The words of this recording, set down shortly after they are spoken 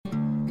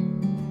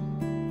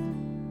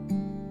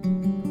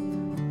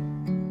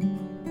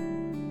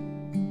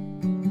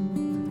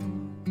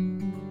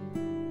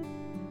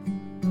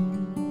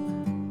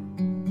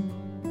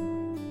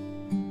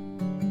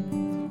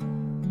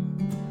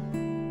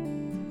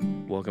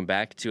Welcome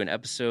back to an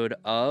episode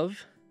of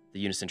the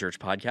Unison Church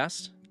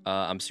podcast.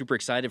 I'm super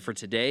excited for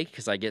today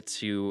because I get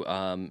to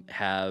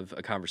have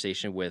a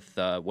conversation with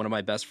one of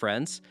my best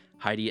friends,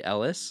 Heidi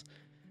Ellis.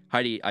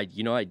 Heidi,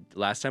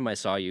 last time I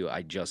saw you,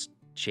 I just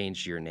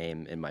changed your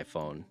name in my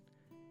phone,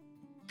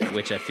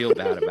 which I feel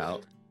bad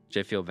about.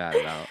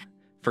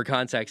 For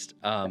context,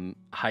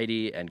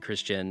 Heidi and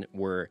Christian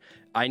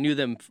I knew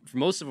them for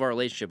most of our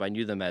relationship. I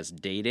knew them as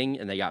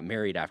dating, and they got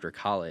married after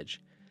college.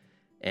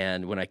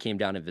 And when I came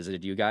down and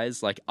visited you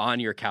guys, like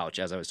on your couch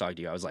as I was talking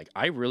to you, I was like,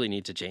 I really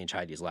need to change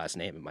Heidi's last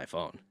name in my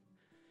phone.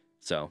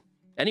 So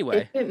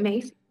anyway. If it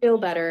makes you feel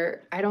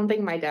better, I don't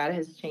think my dad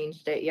has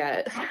changed it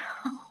yet.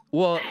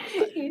 Well,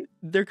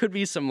 there could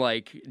be some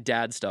like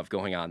dad stuff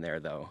going on there,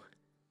 though.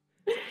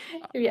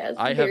 Yes,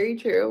 very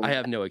true. I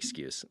have no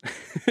excuse.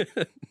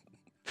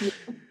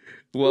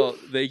 Well,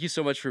 thank you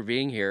so much for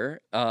being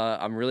here.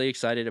 I'm really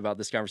excited about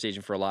this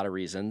conversation for a lot of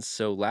reasons.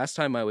 So last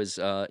time I was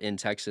in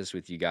Texas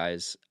with you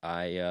guys,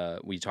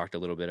 we talked a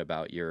little bit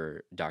about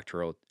your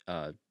doctoral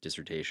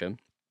dissertation.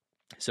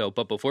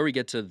 But before we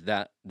get to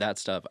that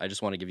stuff, I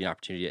just want to give you an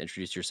opportunity to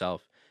introduce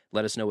yourself.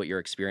 Let us know what your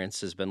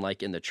experience has been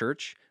like in the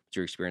church, what's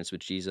your experience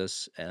with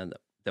Jesus, and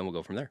then we'll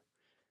go from there.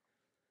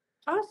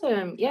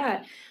 Awesome.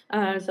 Yeah.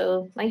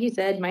 So like you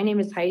said, my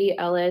name is Heidi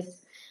Ellis.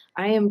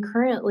 I am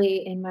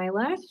currently in my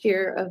last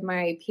year of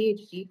my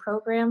PhD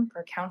program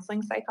for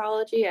counseling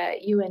psychology at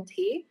UNT.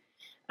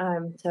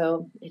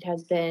 So it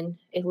has been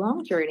a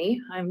long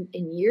journey. I'm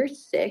in year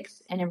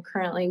 6, and I'm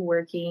currently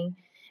working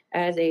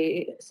as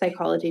a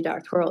psychology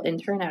doctoral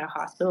intern at a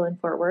hospital in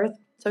Fort Worth.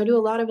 So I do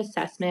a lot of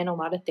assessment, a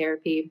lot of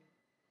therapy,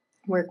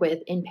 work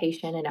with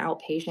inpatient and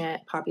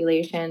outpatient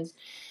populations.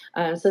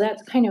 So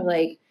that's kind of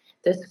like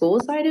the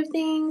school side of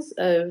things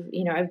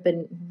I've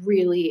been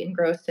really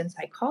engrossed in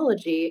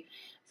psychology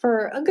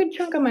for a good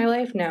chunk of my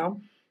life now.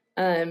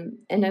 And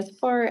as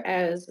far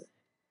as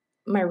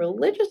my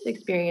religious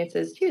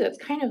experiences too, that's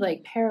kind of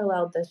like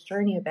paralleled this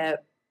journey a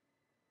bit.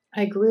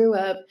 I grew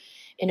up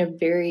in a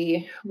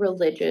very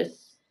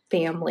religious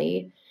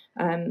family,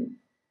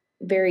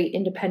 very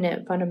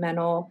independent,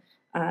 fundamental,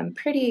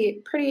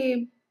 pretty,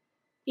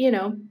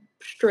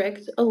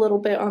 strict, a little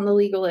bit on the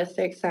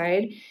legalistic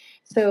side.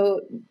 So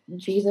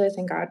Jesus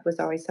and God was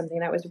always something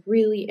that was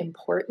really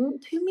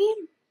important to me,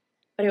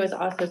 but it was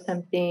also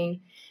something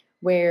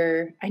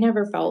where I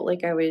never felt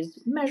like I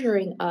was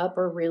measuring up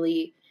or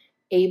really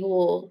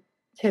able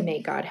to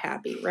make God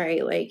happy,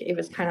 right? Like it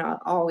was kind of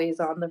always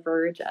on the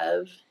verge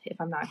of, if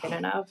I'm not good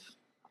enough,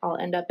 I'll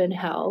end up in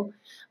hell.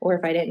 Or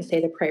if I didn't say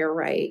the prayer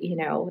right,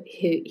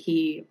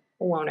 he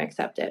won't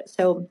accept it.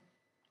 So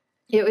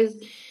it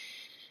was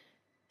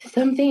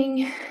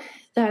something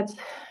that's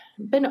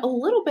been a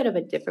little bit of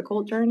a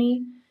difficult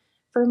journey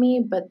for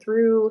me, but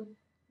through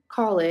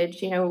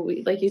college,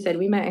 like you said,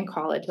 we met in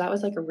college. That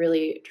was like a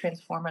really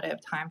transformative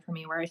time for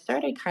me where I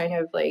started kind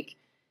of like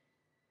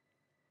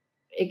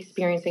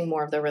experiencing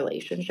more of the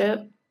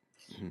relationship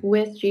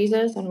with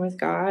Jesus and with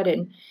God.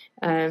 And,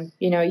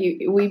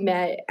 we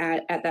met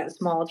at that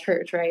small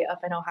church, right, up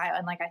in Ohio.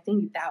 And like, I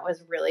think that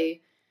was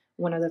really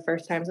one of the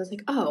first times I was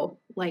like, oh,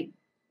 like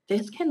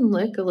this can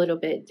look a little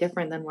bit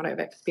different than what I've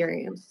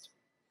experienced.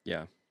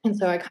 Yeah. And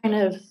so I kind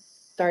of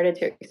started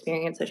to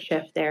experience a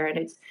shift there, and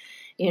it's,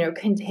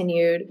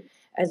 continued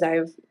as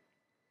I've,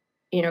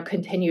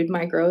 continued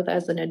my growth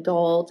as an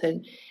adult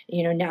and,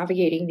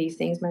 navigating these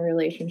things. My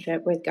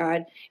relationship with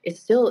God is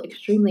still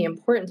extremely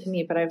important to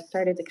me, but I've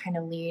started to kind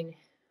of lean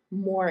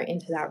more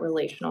into that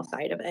relational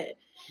side of it.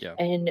 Yeah.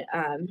 And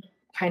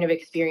kind of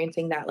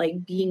experiencing that,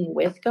 like being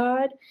with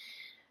God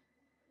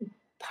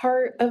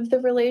part of the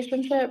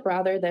relationship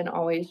rather than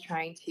always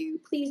trying to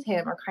please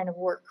him or kind of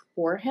work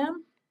for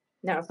him.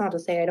 Now, it's not to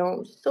say I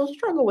don't still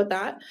struggle with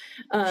that,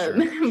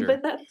 Sure.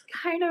 but that's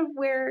kind of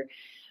where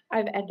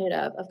I've ended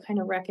up, of kind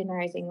of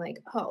recognizing like,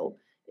 oh,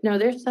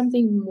 there's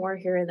something more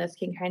here, and this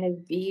can kind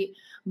of be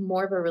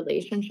more of a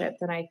relationship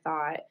than I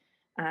thought.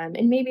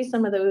 And maybe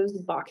some of those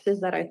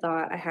boxes that I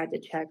thought I had to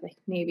check, like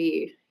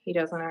maybe he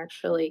doesn't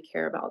actually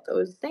care about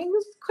those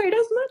things quite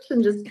as much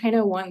and just kind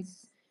of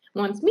wants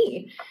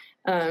me.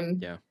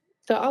 Yeah.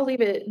 So I'll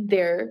leave it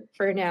there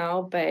for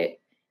now, but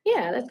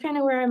yeah, that's kind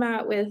of where I'm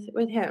at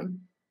with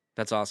him.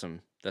 That's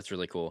awesome. That's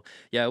really cool.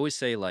 Yeah, I always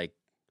say like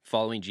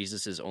following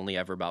Jesus is only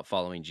ever about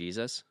following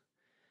Jesus.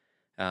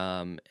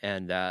 And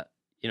that,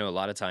 a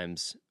lot of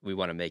times we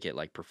want to make it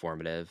like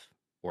performative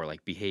or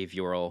like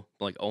behavioral,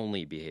 like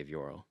only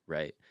behavioral,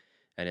 right?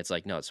 And it's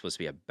like, no, it's supposed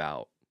to be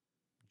about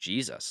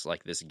Jesus,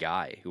 like this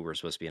guy who we're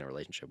supposed to be in a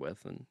relationship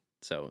with. And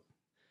so.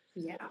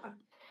 Yeah.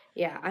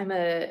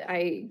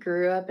 I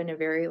grew up in a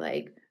very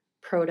like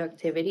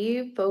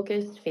productivity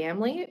focused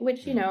family,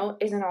 which,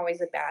 isn't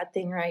always a bad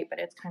thing, right? But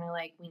it's kind of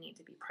like we need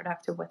to be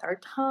productive with our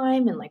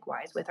time and like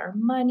wise with our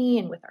money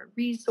and with our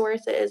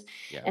resources.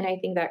 Yeah. And I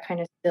think that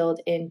kind of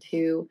spilled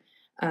into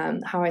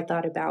how I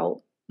thought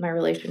about my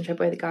relationship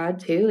with God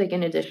too. Like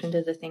in addition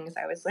to the things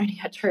I was learning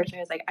at church, I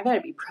was like, I got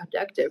to be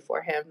productive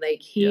for him.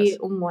 Like he Yes.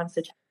 wants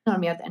to check on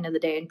me at the end of the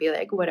day and be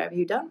like, what have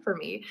you done for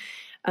me?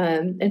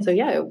 And so,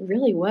 yeah, it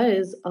really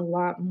was a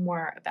lot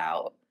more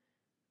about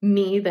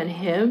me than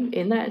him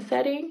in that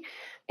setting.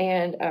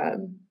 And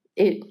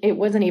it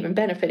wasn't even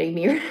benefiting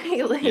me,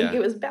 right? Like Yeah. it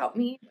was about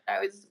me. I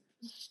was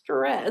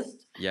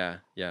stressed. Yeah.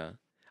 Yeah.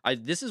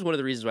 This is one of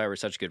the reasons why we're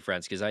such good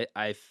friends because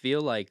I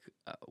feel like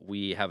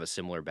we have a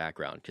similar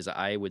background because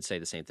I would say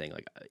the same thing.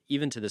 Like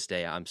even to this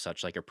day, I'm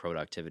such like a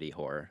productivity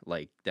whore.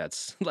 Like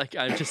that's like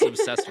I'm just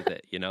obsessed with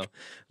it, you know.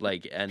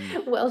 Like and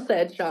Well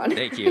said, Sean.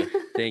 thank you,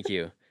 thank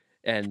you.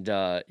 And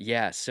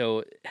yeah,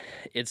 so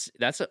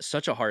that's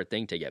such a hard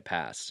thing to get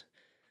past.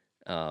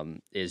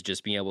 Is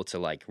just being able to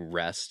like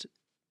rest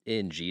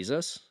in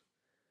Jesus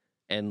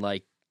and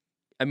like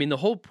I mean, the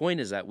whole point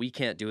is that we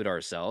can't do it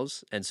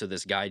ourselves. And so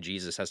this guy,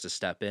 Jesus, has to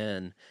step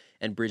in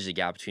and bridge the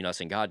gap between us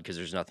and God because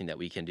there's nothing that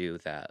we can do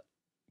that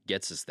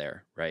gets us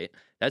there, right?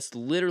 That's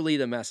literally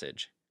the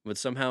message. But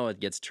somehow it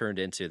gets turned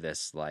into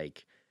this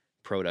like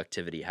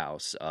productivity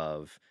house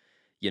of,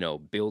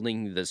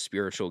 building the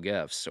spiritual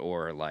gifts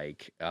or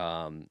like,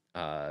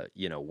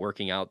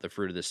 working out the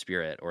fruit of the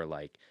spirit or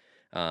like,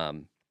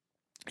 um,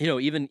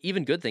 even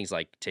good things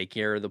like take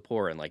care of the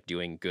poor and like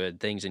doing good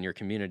things in your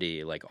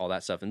community, like all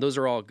that stuff. And those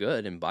are all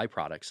good and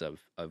byproducts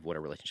of what a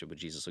relationship with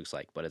Jesus looks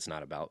like. But it's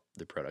not about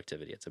the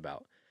productivity. It's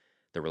about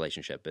the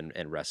relationship and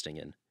resting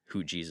in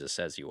who Jesus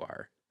says you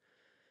are.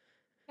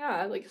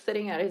 Yeah, like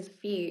sitting at his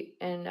feet.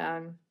 And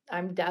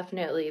I'm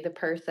definitely the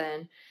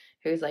person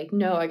who's like,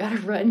 no, I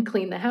gotta run,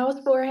 clean the house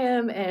for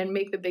him and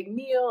make the big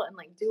meal and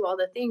like do all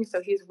the things.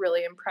 So he's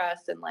really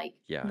impressed and like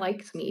Yeah.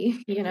 likes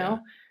me, you Yeah. know?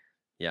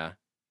 Yeah.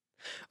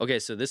 Okay.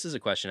 So this is a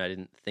question I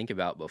didn't think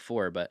about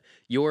before, but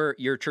your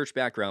church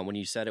background, when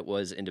you said it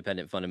was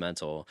independent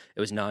fundamental, it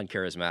was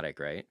non-charismatic,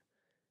 right?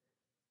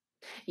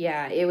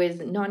 Yeah, it was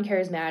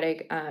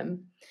non-charismatic.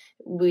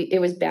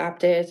 It was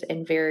Baptist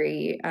and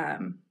very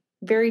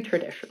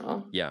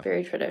traditional, Yeah.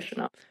 very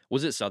traditional.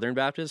 Was it Southern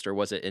Baptist or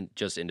was it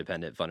just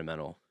independent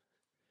fundamental?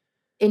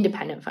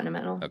 Independent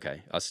fundamental.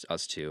 Okay,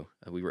 us too.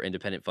 We were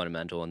independent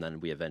fundamental, and then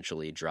we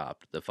eventually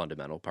dropped the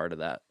fundamental part of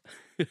that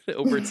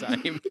over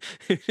time.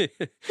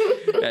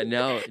 And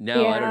now I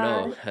don't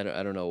know. Yeah.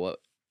 I don't know what.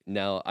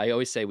 Now I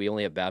always say we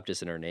only have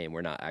Baptist in our name.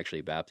 We're not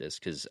actually Baptist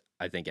because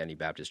I think any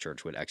Baptist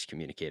church would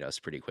excommunicate us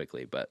pretty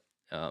quickly. But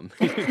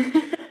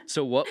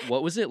so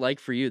what was it like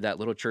for you, that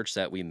little church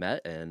that we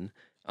met in?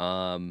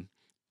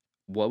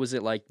 What was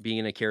it like being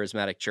in a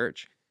charismatic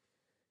church?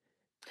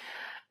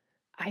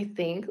 I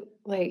think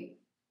like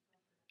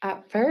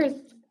at first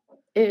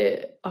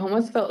it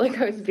almost felt like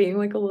I was being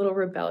like a little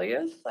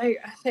rebellious. Like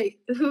I was like,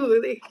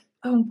 ooh, like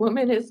a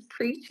woman is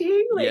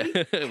preaching, Yeah,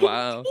 like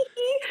wow.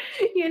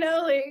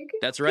 like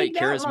That's right,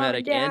 take that, mom and charismatic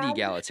and dad.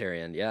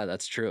 egalitarian. Yeah,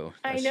 that's true.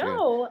 I That's true.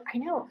 know, I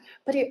know.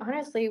 But it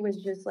honestly was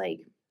just like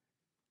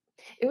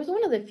it was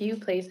one of the few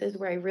places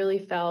where I really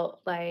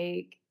felt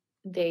like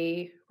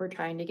they were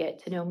trying to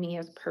get to know me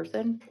as a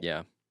person.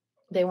 Yeah,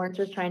 They weren't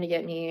just trying to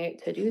get me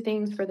to do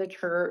things for the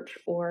church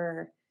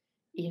or,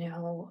 you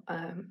know,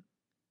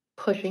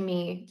 pushing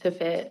me to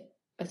fit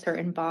a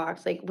certain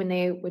box. Like when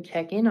they would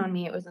check in on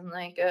me, it wasn't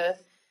like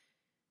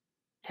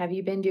have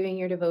you been doing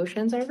your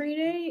devotions every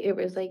day? It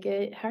was like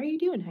how are you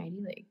doing,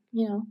 Heidi? Like,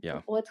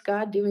 yeah, what's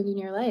God doing in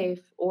your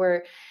life?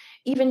 Or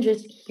even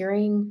just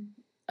hearing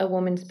a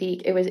woman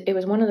speak. It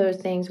was one of those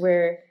things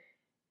where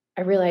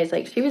I realized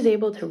like she was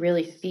able to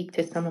really speak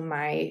to some of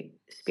my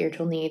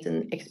spiritual needs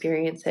and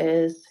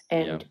experiences yeah,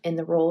 and in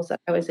the roles that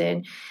I was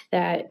in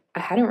that I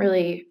hadn't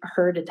really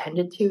heard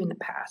attended to in the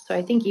past. So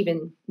I think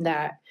even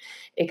that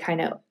it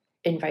kind of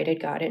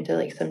invited God into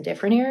like some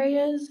different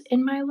areas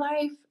in my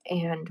life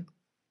and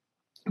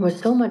was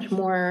so much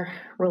more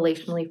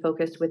relationally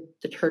focused with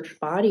the church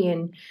body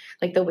and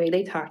like the way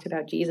they talked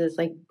about Jesus.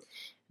 Like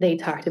they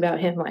talked about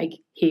him like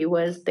he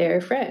was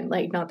their friend,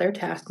 like not their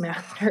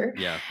taskmaster,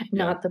 yeah, yeah,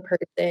 not the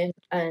person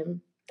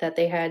that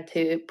they had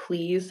to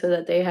please so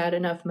that they had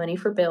enough money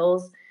for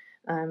bills.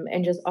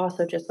 And just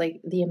also just like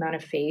the amount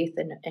of faith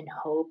and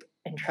hope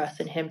and trust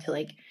in him to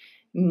like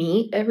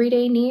meet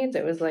everyday needs.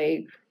 It was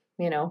like,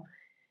 you know,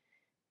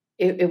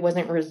 it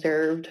wasn't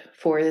reserved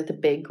for the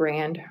big,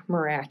 grand,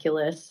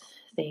 miraculous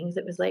things.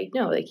 It was like,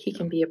 no, like he yeah.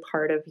 can be a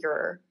part of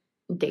your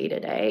day to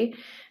day.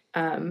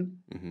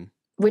 Hmm.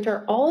 Which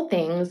are all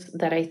things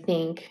that I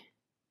think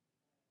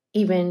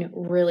even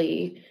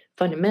really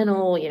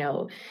fundamental,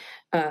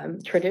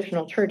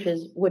 traditional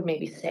churches would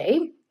maybe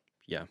say.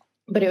 Yeah.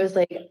 But it was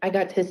like I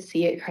got to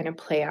see it kind of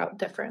play out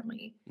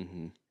differently.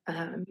 Hmm.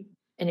 Um,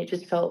 and it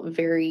just felt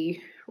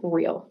very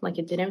real. Like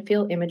it didn't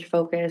feel image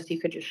focused. You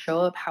could just show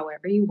up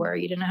however you were.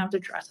 You didn't have to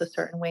dress a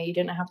certain way. You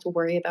didn't have to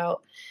worry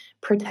about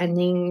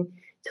pretending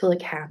to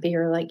look happy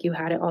or like you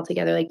had it all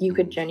together. Like you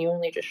could Hmm.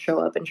 genuinely just show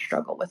up and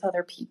struggle with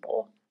other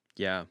people.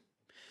 Yeah.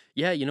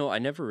 Yeah, I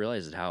never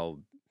realized how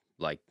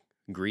like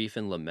grief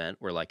and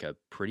lament were like a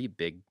pretty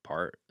big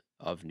part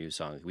of New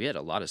Song. We had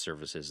a lot of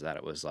services that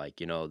it was like,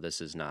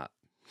 this is not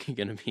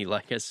gonna be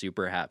like a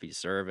super happy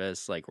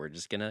service. Like we're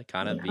just gonna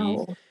kind of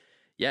No.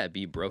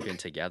 be broken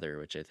together,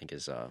 which I think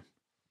is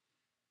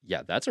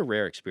yeah, that's a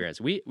rare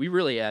experience. We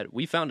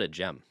found a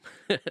gem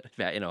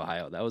in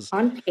Ohio. That was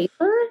On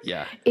paper,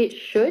 yeah, it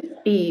should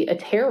be a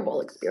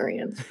terrible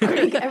experience.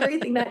 Like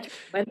everything that you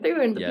went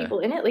through and the yeah, people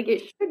in it, like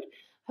it should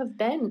have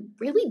been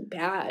really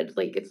bad.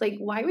 Like it's like,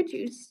 why would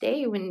you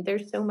stay when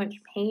there's so much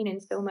pain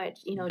and so much,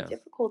 yeah,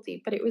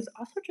 difficulty? But it was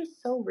also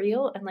just so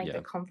real and like the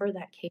yeah, comfort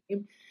that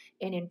came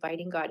in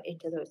inviting God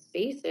into those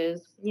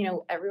spaces.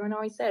 Everyone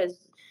always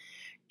says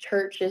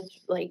church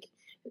is like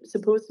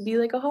supposed to be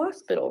like a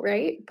hospital,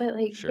 right? But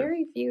like sure,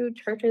 very few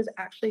churches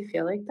actually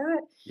feel like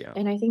that. yeah,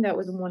 And I think that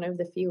was one of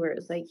the few where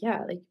it's like,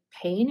 yeah, like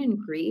pain and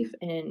grief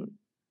and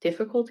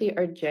difficulty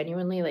are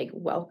genuinely like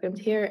welcomed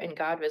here. And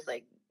God was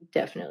like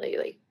definitely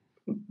like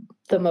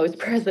the most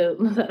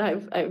present that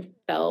I've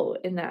felt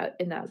in that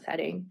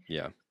setting.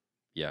 yeah,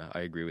 yeah.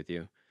 I agree with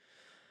you.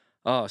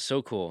 Oh,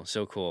 so cool,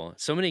 so cool.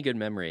 So many good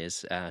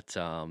memories at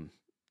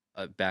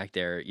back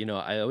there.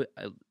 I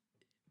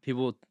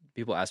people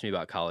people ask me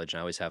about college, and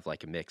I always have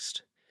like a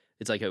mixed.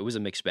 It's like it was a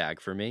mixed bag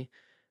for me.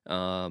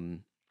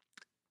 Um,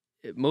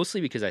 Mostly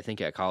because I think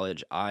at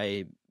college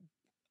I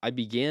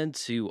began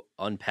to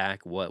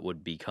unpack what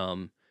would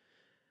become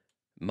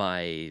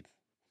my,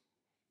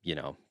 you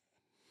know,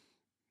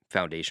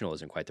 foundational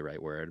isn't quite the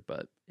right word,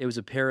 but it was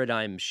a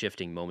paradigm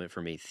shifting moment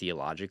for me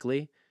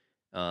theologically,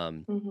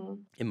 um, Hmm.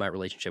 in my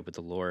relationship with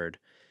the Lord.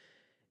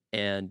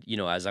 And,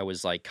 as I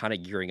was like kind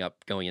of gearing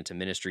up going into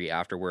ministry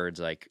afterwards,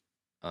 like,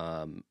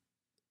 um,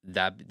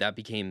 that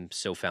became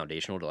so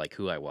foundational to like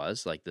who I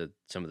was, like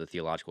some of the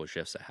theological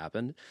shifts that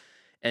happened.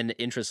 And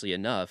interestingly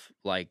enough,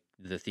 like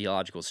the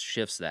theological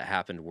shifts that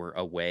happened were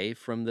away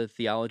from the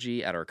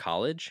theology at our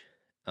college.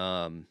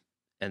 Um,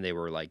 and they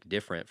were like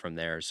different from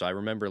there. So I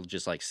remember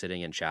just like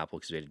sitting in chapel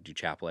because we had to do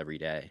chapel every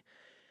day,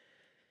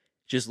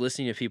 just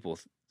listening to people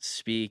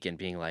speak and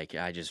being like,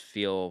 I just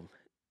feel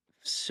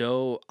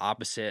so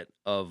opposite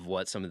of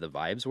what some of the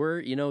vibes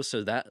were,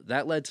 so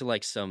that led to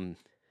like some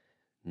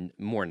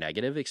more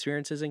negative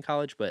experiences in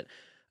college, but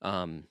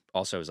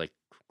also I was like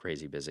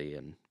crazy busy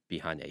and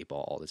behind the eight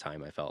ball all the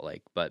time, I felt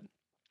like.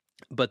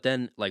 But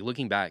then like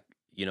looking back,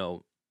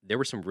 there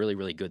were some really,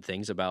 really good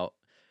things about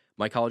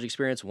my college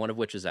experience, one of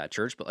which is at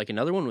church, but like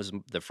another one was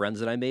the friends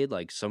that I made.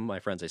 Like some of my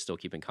friends I still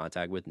keep in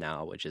contact with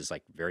now, which is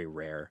like very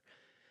rare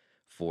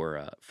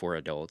for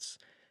adults.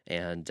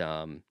 And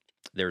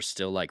there's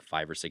still like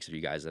 5 or 6 of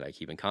you guys that I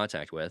keep in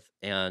contact with.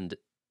 And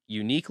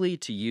uniquely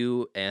to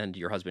you and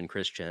your husband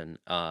Christian,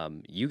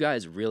 you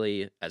guys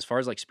really, as far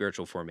as like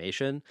spiritual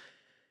formation,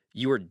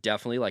 you were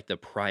definitely like the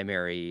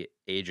primary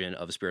agent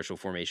of spiritual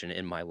formation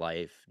in my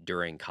life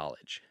during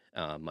college.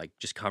 Like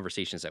just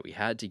conversations that we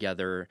had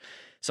together,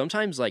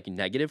 sometimes like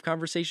negative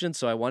conversations.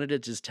 So I wanted to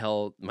just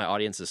tell my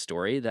audience a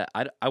story that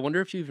I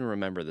wonder if you even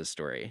remember this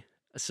story.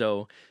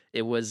 So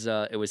it was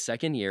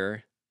second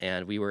year,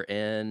 and we were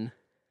in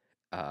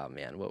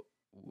man, what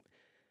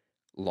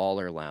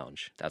Lawler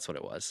Lounge. That's what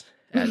it was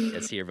at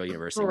Cedarville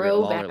University. We were at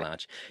Lawler Throwback.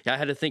 Lounge. Yeah,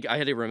 I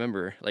had to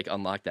remember, like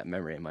unlock that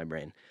memory in my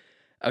brain.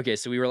 Okay,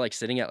 so we were like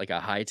sitting at like a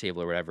high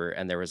table or whatever,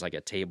 and there was like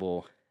a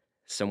table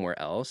somewhere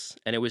else,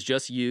 and it was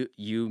just you,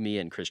 me,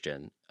 and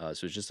Christian. So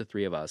it was just the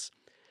three of us,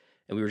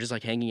 and we were just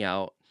like hanging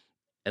out,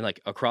 and like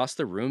across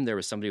the room there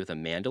was somebody with a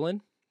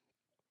mandolin.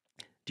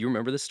 Do you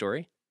remember this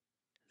story?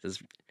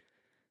 This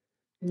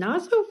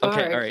Not so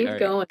Okay, far. all Keep right,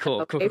 going cool,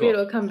 though. cool, cool, Maybe cool.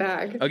 it'll come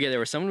back. Okay, there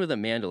was someone with a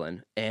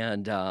mandolin,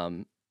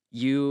 and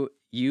you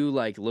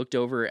like looked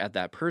over at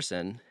that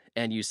person,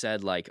 and you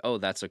said like, "Oh,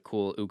 that's a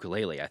cool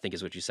ukulele," I think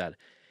is what you said,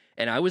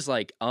 and I was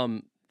like,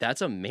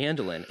 that's a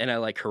mandolin," and I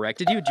like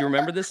corrected you. Do you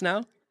remember this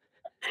now?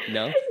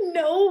 No.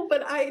 No,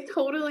 but I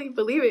totally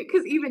believe it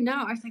because even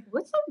now I was like,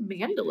 "What's a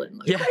mandolin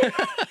look Yeah. like?"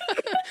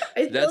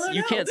 I still That's don't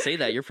you know. can't say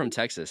that. You're from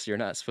Texas. You're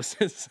not supposed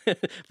to say,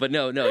 but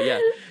no, yeah.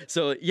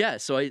 So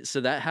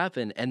that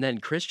happened, and then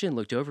Christian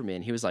looked over me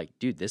and he was like,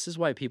 "Dude, this is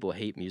why people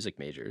hate music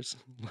majors."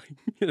 Like,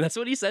 that's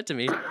what he said to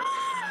me.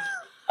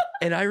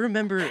 And I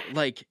remember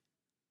like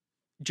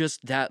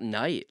just that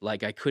night,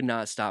 like I could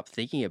not stop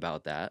thinking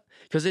about that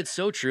because it's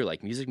so true.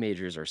 Like music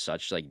majors are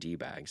such like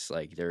D-bags.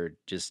 Like they're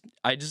just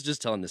I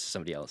just telling this to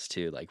somebody else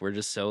too. Like we're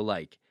just so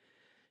like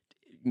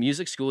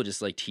music school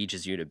just like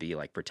teaches you to be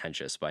like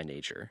pretentious by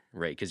nature,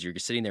 right? Because you're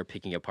sitting there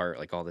picking apart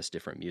like all this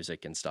different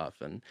music and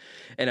stuff. And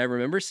I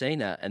remember saying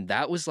that, and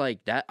that was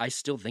like that. I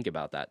still think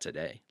about that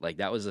today. Like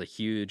that was a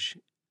huge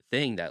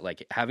thing, that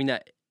like having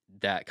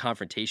that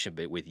confrontation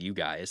bit with you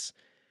guys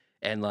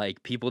and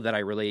like people that I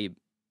really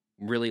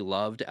really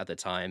loved at the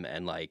time,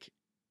 and like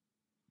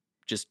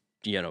just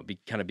be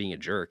kind of being a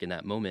jerk in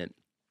that moment,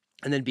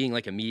 and then being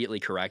like immediately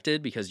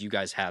corrected because you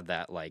guys had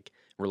that like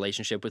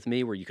relationship with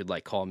me where you could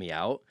like call me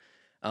out,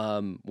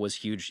 was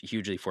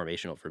hugely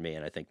formational for me.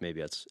 And I think maybe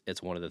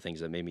it's one of the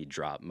things that made me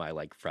drop my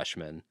like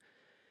freshman,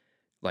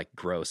 like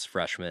gross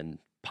freshman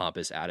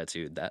pompous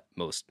attitude that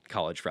most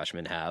college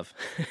freshmen have.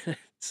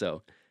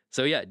 so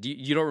yeah,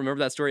 you don't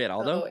remember that story at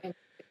all though? Oh, and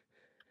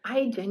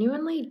I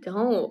genuinely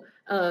don't.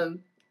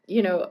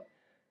 You know,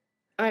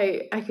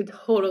 I could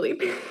totally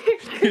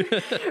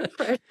picture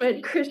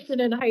freshman Christian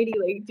and Heidi,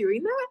 like,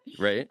 doing that.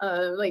 Right?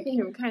 Like,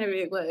 him kind of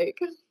being like,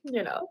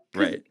 you know,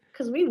 because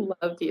Right. we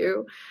loved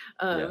you.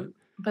 Yeah.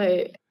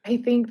 But I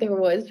think there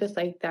was just,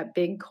 like, that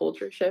big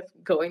culture shift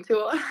going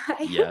to Ohio,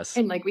 Yes.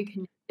 and, like, we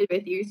connected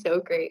with you so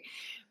great.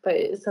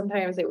 But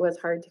sometimes it was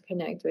hard to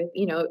connect with,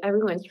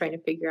 everyone's trying to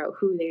figure out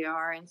who they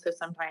are, and so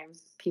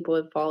sometimes people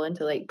would fall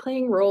into, like,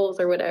 playing roles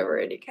or whatever,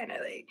 and it kinda,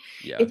 like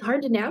Yeah. it's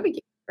hard to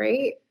navigate.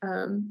 Right?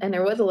 And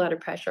there was a lot of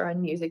pressure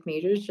on music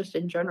majors just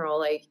in general.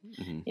 Like,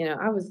 Mhm.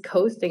 I was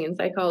coasting in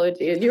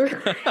psychology and you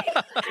were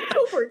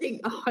working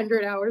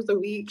 100 hours a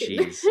week and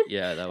Jeez.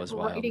 Yeah, that was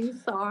wild. writing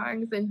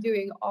songs and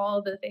doing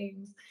all the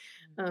things.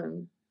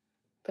 Um,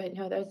 but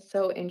no, that's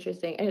so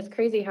interesting. And it's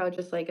crazy how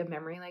just like a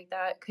memory like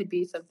that could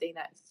be something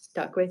that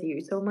stuck with you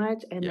so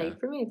much. And Yeah. like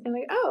for me, it's been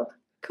like, oh,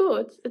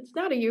 cool. It's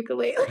not a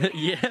ukulele.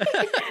 Yeah.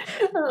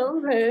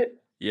 But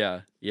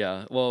Yeah.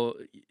 Yeah. Well,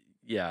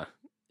 yeah.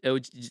 It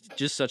was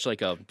just such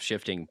like a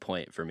shifting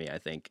point for me, I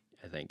think.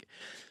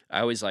 I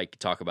always like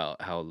talk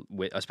about how,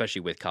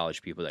 especially with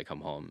college people that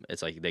come home,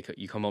 it's like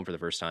you come home for the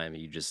first time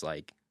and you just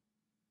like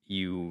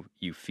you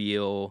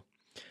feel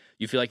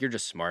like you're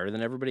just smarter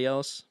than everybody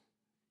else.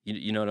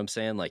 You know what I'm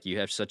saying? Like you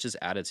have such this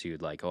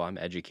attitude, like, oh, I'm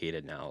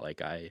educated now.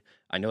 Like I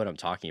know what I'm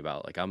talking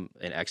about. Like I'm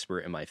an expert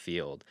in my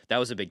field. That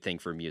was a big thing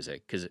for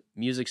music, because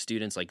music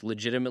students, like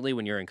legitimately,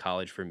 when you're in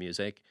college for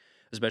music,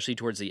 especially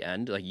towards the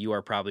end, like you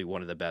are probably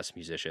one of the best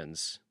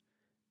musicians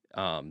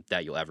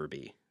that you'll ever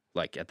be,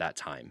 like at that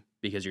time,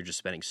 because you're just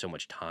spending so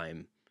much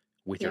time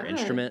with your yeah.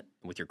 instrument,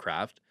 with your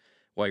craft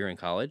while you're in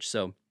college.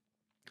 So,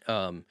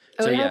 Oh,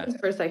 so it yeah, happens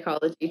for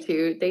psychology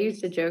too. They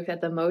used to joke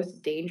that the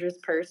most dangerous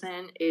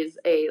person is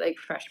a like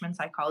freshman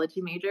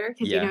psychology major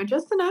because yeah,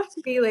 just enough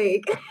to be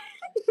like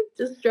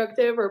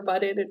destructive or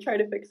butt in and try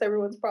to fix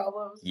everyone's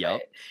problems.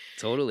 yep, But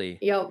totally,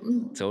 yep.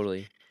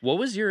 totally.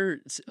 What's your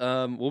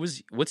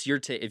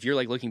take, if you're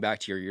like looking back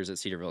to your years at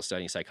Cedarville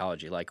studying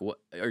psychology, like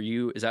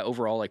is that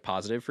overall like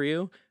positive for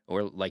you,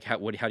 or like how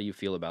do you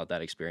feel about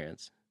that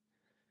experience?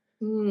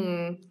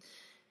 Hmm.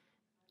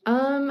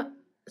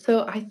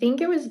 So I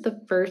think it was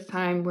the first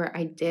time where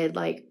I did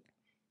like,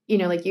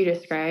 like you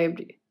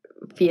described,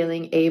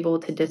 feeling able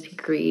to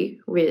disagree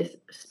with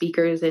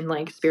speakers and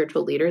like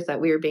spiritual leaders that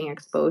we were being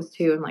exposed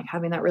to and like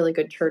having that really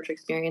good church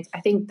experience.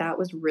 I think that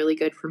was really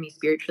good for me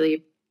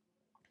spiritually.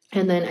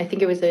 And then I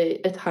think it was a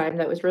time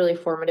that was really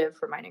formative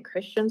for mine and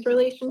Christian's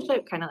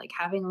relationship, kind of like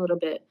having a little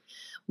bit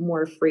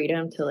more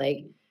freedom to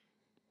like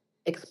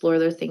explore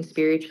those things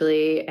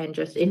spiritually and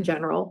just in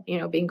general,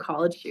 being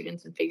college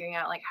students and figuring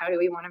out like how do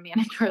we want to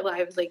manage our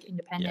lives like Yeah,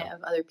 independent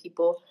of other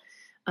people.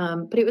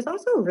 But it was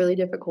also a really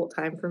difficult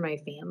time for my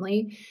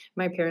family.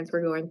 My parents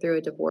were going through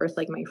a divorce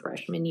like my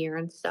freshman year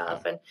and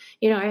stuff. wow,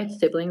 And, I had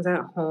siblings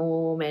at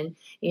home and,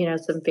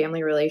 some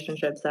family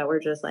relationships that were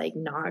just like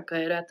not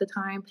good at the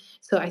time.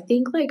 So I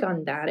think like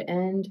on that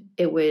end,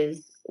 it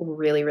was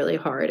really, really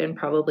hard and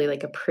probably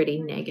like a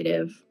pretty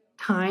negative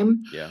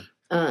time. yeah,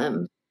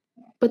 Um,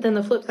 but then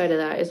the flip side of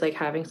that is like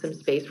having some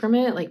space from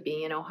it, like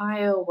being in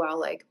Ohio while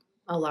like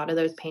a lot of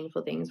those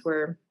painful things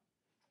were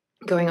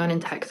going on in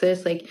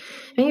Texas. Like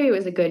maybe it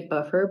was a good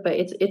buffer, but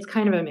it's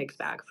kind of a mixed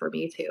bag for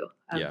me too.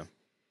 yeah,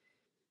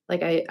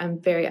 Like I'm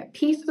very at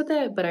peace with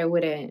it, but I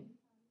wouldn't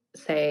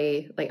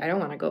say like I don't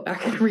want to go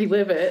back and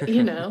relive it,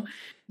 yeah.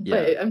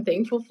 but I'm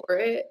thankful for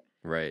it.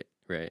 Right,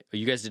 right.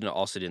 You guys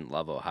didn't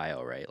love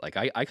Ohio, right? Like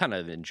I kind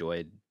of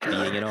enjoyed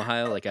being in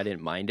Ohio. Like I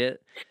didn't mind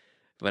it,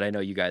 but I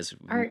know you guys.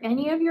 Are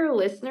any of your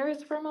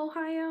listeners from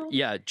Ohio?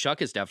 Yeah,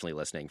 Chuck is definitely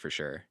listening for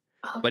sure,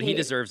 but he Okay,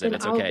 deserves it. then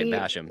It's I'll okay. be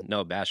Bash him.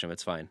 No, bash him.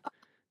 It's fine.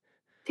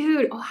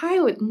 dude,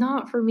 Ohio is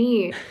not for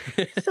me.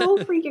 So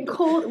freaking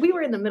cold. We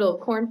were in the middle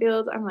of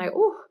cornfields. I'm like,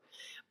 oh,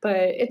 but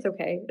it's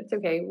okay. It's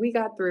okay. We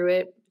got through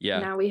it. Yeah.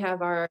 Now we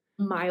have our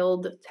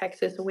mild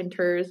Texas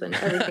winters and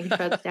everything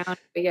shuts down.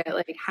 We get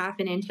like half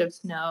an inch of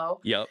snow.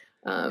 Yep.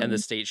 And the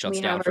state shuts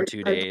We down have for our,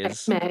 2 our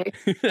days. Tex-Mex.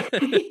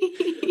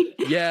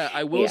 Yeah, I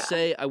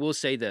Yeah. will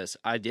say this.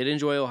 I did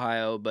enjoy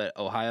Ohio, but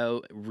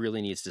Ohio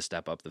really needs to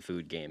step up the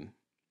food game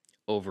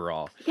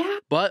overall. Yeah.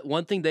 But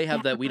one thing they have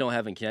Yeah. that we don't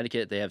have in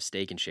Connecticut, they have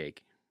Steak and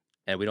Shake.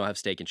 And we don't have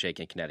Steak and Shake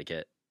in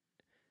Connecticut.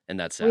 And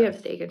that's sad. We have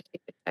steak and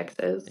shake in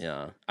Texas.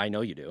 Yeah, I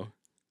know you do.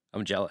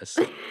 I'm jealous.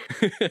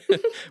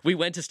 We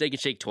went to Steak and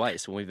Shake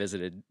twice when we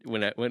visited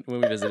when we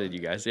visited you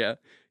guys. Yeah,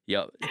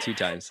 yep, 2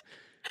 times.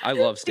 I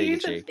love Steak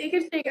and Shake. Steak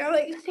and shake. I'm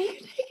like, steak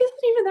and shake isn't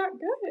even that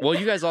good. Well,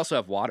 you guys also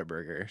have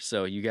Whataburger,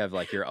 so you have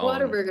like your own.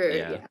 Whataburger,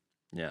 Yeah, yeah.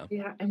 yeah,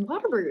 Yeah, and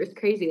Whataburger is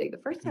crazy. Like the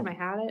first time I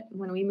had it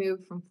when we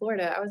moved from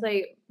Florida, I was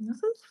like, "This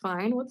is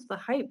fine. What's the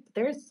hype?"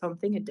 There's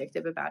something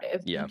addictive about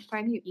it. Yeah. Each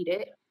time you eat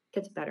it, it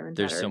gets better and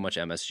There's better. so much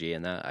MSG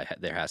in that.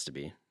 There has to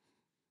be.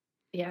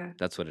 Yeah,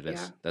 That's what it is.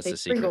 yeah. That's They the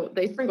secret.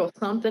 they sprinkle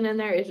something in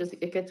there.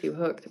 It gets you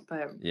hooked.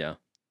 But Yeah,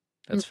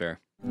 that's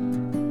fair.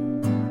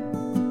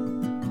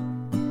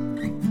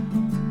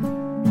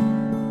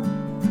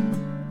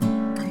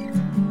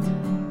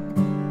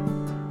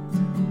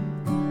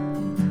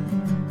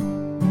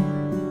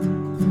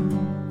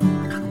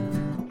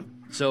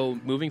 So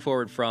moving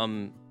forward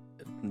from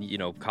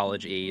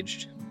college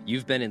aged.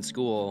 You've been in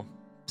school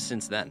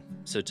since then.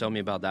 So tell me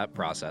about that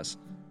process.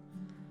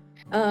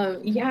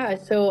 Yeah,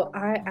 so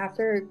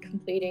after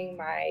completing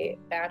my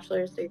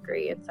bachelor's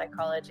degree in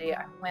psychology,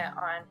 I went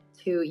on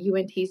to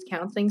UNT's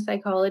counseling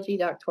psychology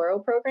doctoral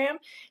program.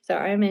 So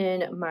I'm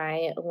in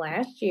my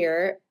last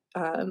year.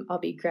 I'll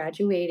be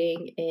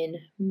graduating in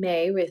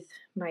May with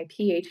my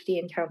PhD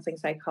in counseling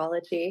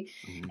psychology.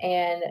 Mm-hmm.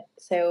 And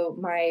so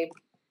my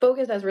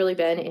focus has really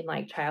been in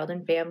like child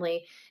and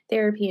family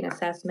therapy and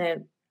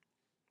assessment.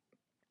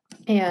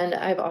 And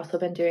I've also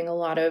been doing a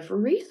lot of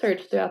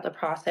research throughout the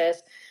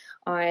process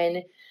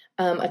on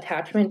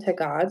attachment to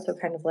God. So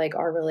kind of like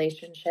our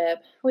relationship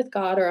with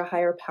God or a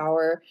higher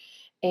power.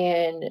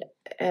 And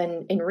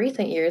and in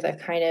recent years, I've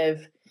kind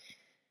of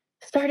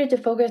started to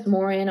focus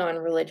more in on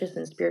religious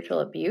and spiritual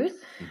abuse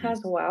Mm-hmm.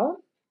 as well.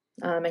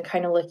 And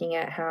kind of looking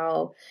at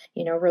how,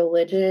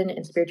 religion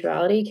and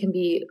spirituality can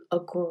be a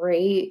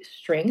great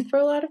strength for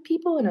a lot of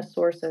people and a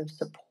source of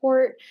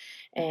support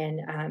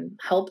and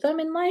help them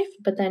in life.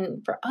 But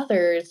then for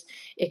others,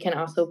 it can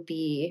also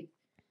be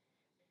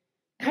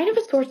kind of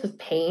a source of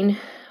pain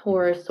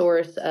or Mm-hmm. a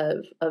source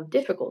of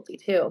difficulty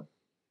too.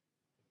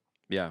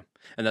 Yeah.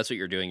 And that's what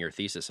you're doing your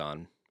thesis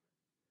on.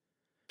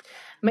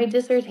 My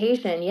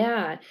dissertation,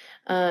 yeah.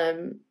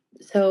 Um,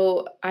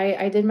 so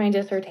I did my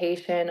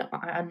dissertation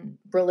on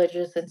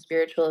religious and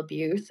spiritual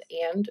abuse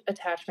and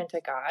attachment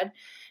to God.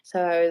 So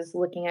I was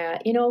looking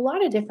at, a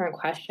lot of different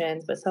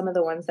questions, but some of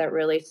the ones that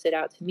really stood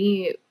out to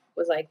me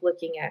was like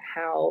looking at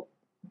how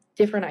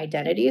different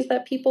identities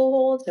that people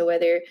hold. So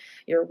whether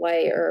you're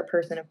white or a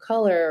person of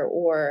color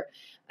or,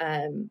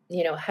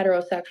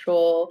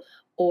 heterosexual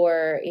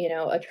or,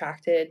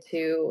 attracted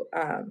to,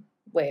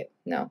 wait,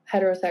 no,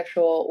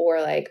 heterosexual or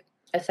like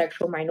a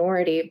sexual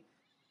minority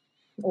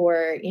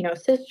or,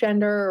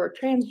 cisgender or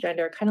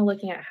transgender, kind of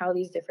looking at how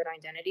these different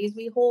identities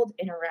we hold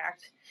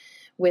interact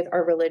with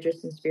our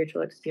religious and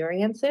spiritual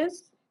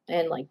experiences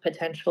and like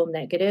potential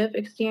negative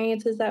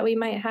experiences that we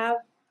might have.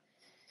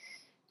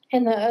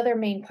 And the other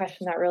main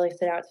question that really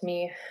stood out to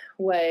me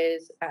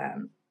was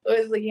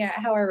looking at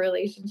how our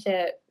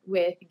relationship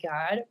with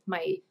God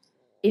might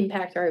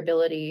impact our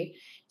ability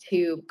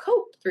to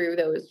cope through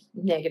those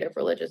negative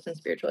religious and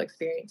spiritual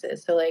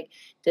experiences. So, like,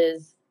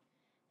 does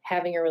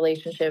having a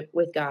relationship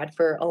with God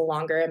for a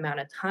longer amount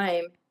of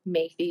time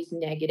make these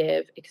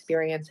negative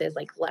experiences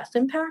like less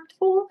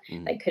impactful?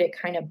 Mm-hmm. Like, could it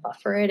kind of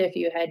buffer it if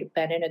you had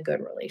been in a good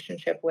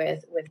relationship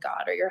with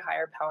God or your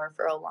higher power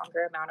for a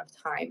longer amount of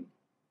time?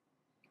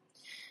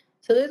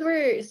 So those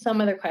were some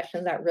of the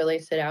questions that really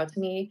stood out to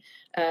me.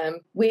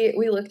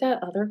 We looked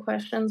at other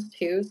questions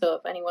too. So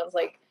if anyone's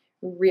like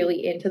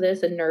really into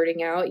this and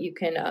nerding out, you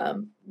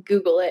can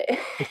Google it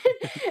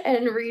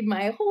and read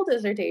my whole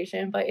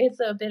dissertation. But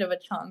it's a bit of a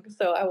chunk,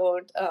 so I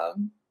won't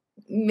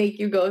make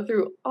you go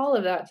through all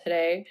of that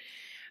today.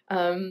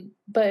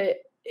 But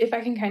if I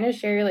can kind of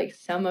share like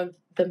some of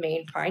the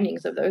main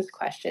findings of those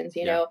questions,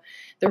 Yeah.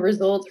 the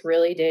results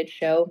really did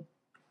show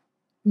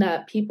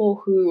that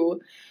people who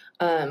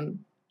um,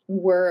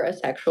 were a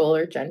sexual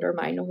or gender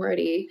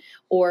minority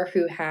or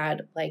who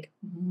had like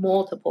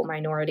multiple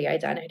minority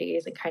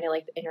identities and kind of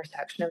like the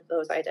intersection of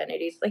those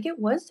identities, like it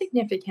was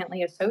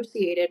significantly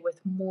associated with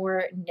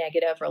more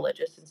negative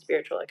religious and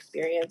spiritual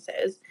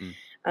experiences.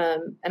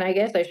 Mm. And I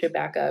guess I should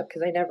back up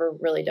because I never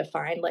really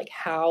defined like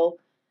how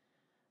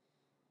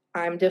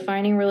I'm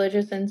defining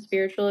religious and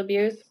spiritual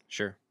abuse.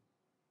 Sure.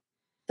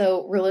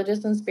 So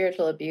religious and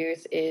spiritual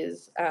abuse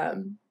is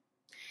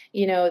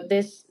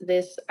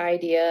this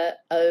idea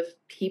of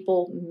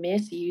people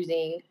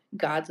misusing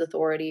God's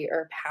authority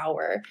or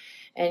power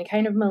and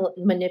kind of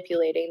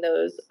manipulating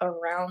those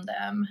around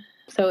them.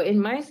 So in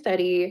my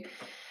study,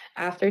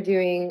 after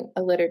doing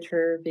a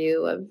literature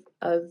review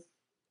of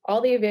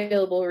all the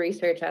available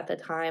research at the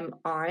time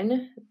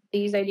on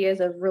these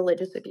ideas of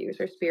religious abuse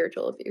or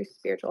spiritual abuse,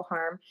 spiritual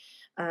harm,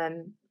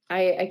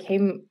 I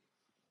came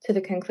to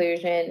the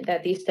conclusion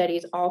that these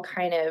studies all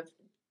kind of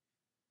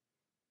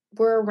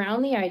were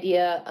around the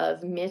idea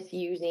of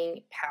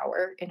misusing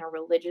power in a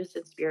religious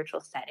and spiritual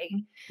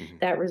setting Mm-hmm.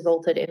 that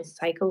resulted in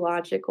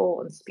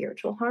psychological and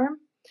spiritual harm.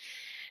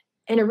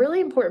 And a really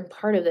important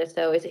part of this,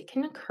 though, is it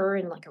can occur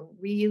in like a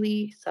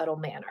really subtle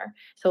manner.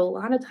 So a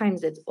lot of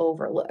times it's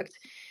overlooked.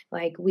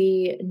 Like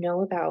we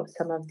know about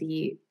some of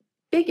the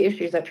big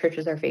issues that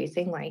churches are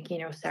facing, like,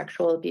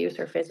 sexual abuse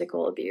or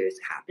physical abuse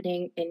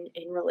happening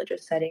in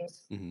religious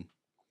settings. Mm-hmm.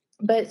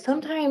 But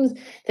sometimes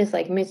this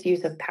like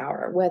misuse of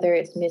power, whether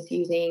it's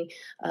misusing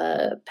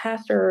a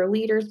pastor or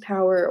leader's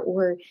power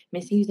or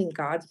misusing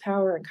God's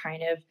power and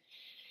kind of,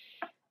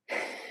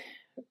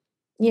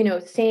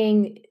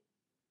 saying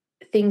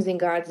things in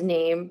God's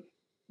name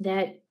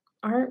that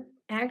aren't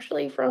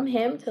actually from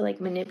him to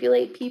like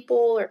manipulate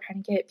people or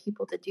kind of get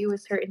people to do a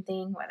certain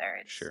thing, whether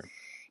it's, Sure.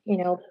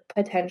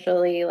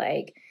 potentially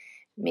like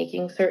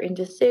making certain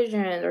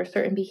decisions or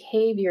certain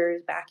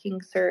behaviors,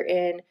 backing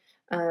certain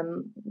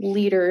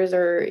leaders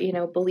or,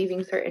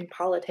 believing certain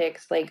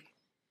politics. Like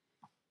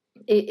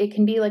it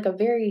can be like a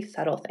very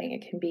subtle thing.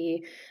 It can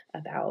be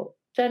about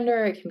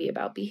gender, it can be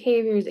about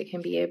behaviors, it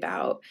can be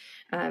about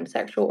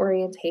sexual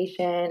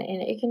orientation,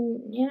 and it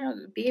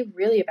can, be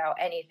really about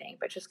anything,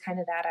 but just kind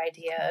of that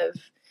idea of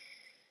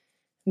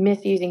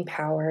misusing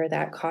power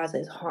that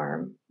causes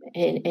harm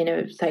in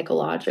a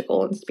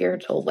psychological and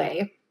spiritual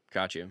way.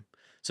 Got you.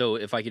 So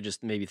if I could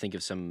just maybe think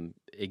of some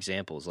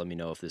examples, let me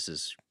know if this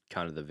is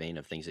kind of the vein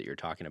of things that you're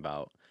talking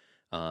about.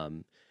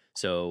 Um,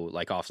 so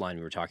like offline,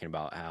 we were talking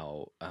about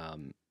how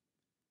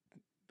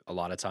a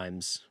lot of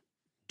times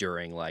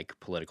during like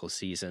political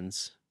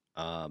seasons,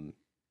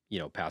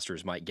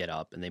 pastors might get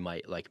up and they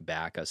might like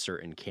back a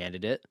certain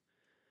candidate,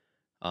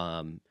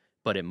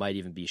 but it might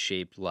even be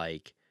shaped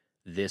like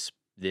this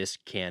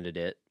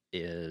candidate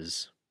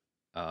is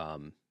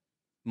um,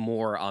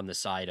 more on the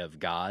side of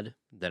God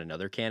than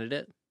another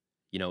candidate.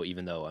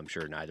 Even though I'm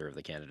sure neither of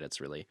the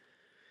candidates really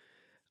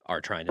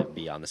are trying to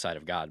be on the side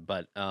of God,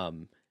 but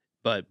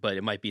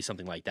it might be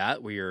something like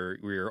that where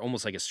you're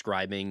almost like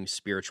ascribing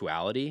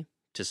spirituality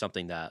to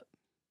something that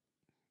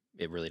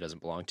it really doesn't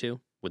belong to.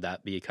 Would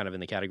that be kind of in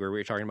the category what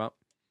you're talking about?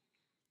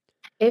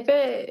 If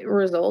it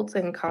results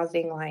in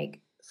causing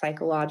like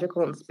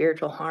psychological and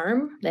spiritual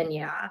harm, Mhm. then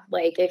yeah.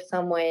 Like if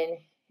someone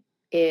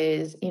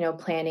is,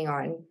 planning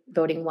on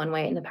voting one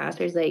way and the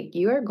pastor's like,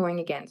 you are going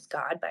against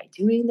God by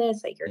doing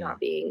this, like you're Mm, not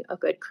being a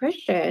good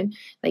Christian,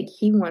 like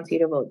he wants you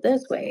to vote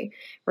this way,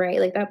 right?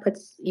 Like that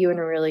puts you in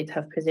a really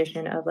tough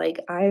position of like,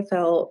 I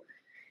felt,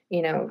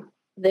 you know,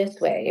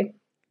 this way,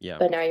 yeah,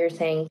 but now you're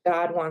saying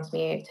God wants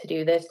me to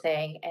do this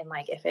thing. And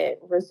like if it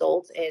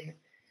results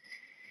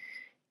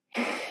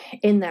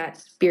in that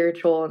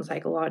spiritual and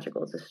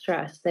psychological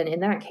distress, then in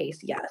that case,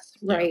 yes,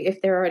 yeah, right?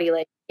 If they're already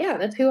like, yeah,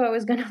 that's who I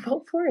was going to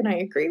vote for and I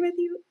agree with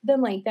you,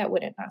 then like that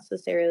wouldn't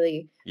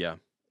necessarily yeah,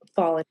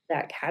 fall into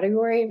that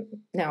category.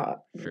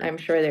 Now, sure. I'm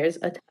sure there's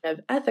a ton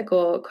of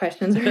ethical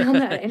questions around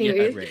that, Yeah,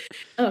 anyways. right,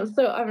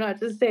 So I'm not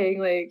just saying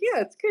like,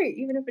 yeah, it's great,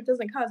 even if it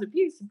doesn't cause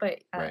abuse, but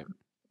right.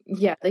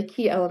 yeah, the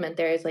key element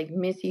there is like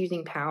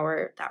misusing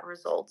power that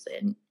results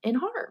in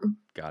harm.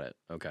 Got it.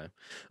 Okay.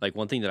 Like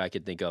one thing that I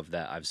could think of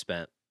that I've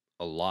spent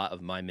a lot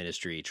of my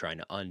ministry trying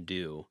to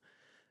undo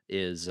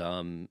is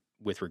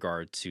with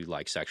regard to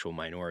like sexual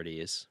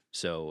minorities.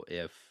 So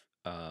if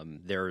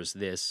there's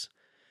this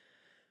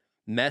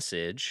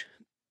message,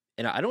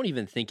 and I don't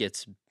even think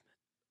it's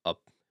a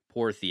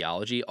poor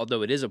theology,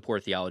 although it is a poor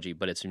theology,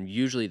 but it's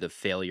usually the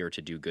failure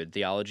to do good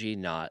theology,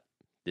 not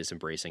this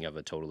embracing of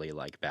a totally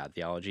like bad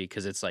theology,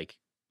 because it's like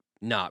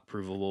not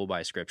provable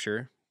by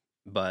scripture.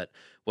 But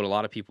what a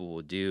lot of people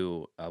will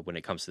do when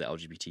it comes to the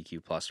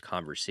LGBTQ plus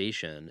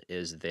conversation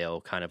is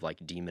they'll kind of like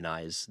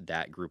demonize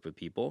that group of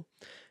people,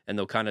 and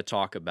they'll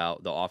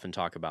often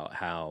talk about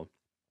how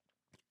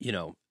you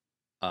know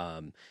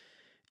um,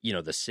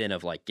 the sin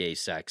of like gay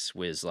sex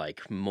was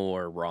like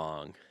more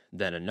wrong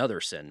than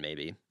another sin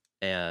maybe.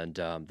 And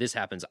this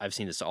happens. I've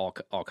seen this all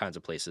kinds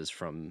of places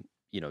from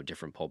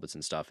different pulpits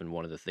and stuff. And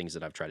one of the things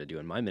that I've tried to do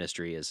in my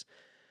ministry is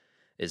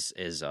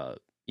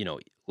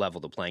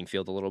level the playing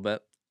field a little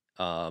bit.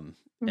 And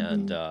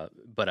Hmm.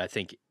 but I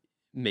think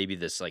maybe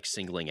this like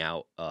singling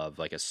out of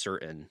like a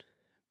certain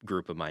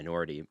group of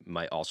minority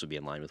might also be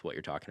in line with what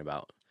you're talking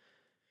about.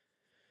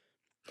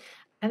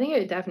 I think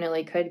it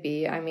definitely could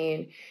be. I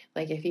mean,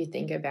 like if you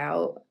think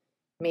about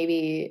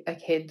maybe a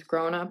kid's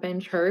grown up in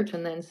church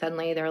and then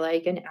suddenly they're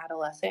like an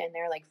adolescent and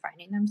they're like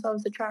finding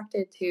themselves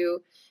attracted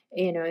to,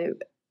 you know,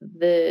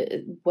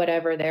 the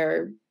whatever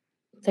their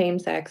same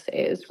sex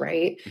is,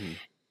 right? Mhm.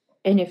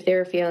 And if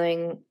they're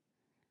feeling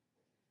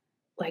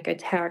like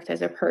attacked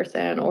as a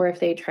person, or if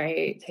they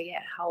try to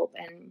get help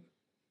and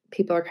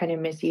people are kind of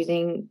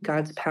misusing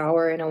God's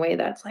power in a way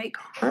that's like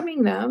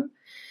harming them,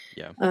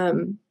 Yeah.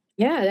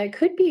 yeah, that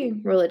could be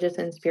religious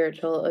and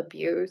spiritual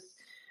abuse.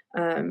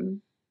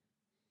 Um,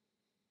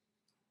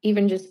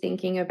 Even just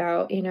thinking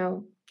about,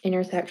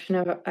 intersection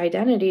of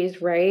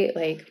identities, right?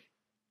 Like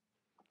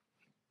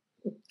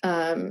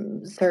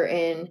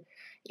certain,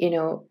 you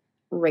know,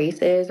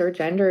 races or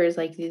genders,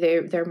 like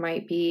there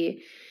might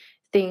be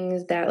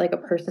things that like a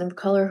person of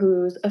color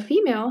who's a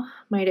female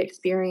might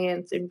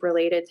experience and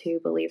related to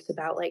beliefs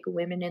about like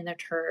women in the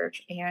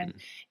church. And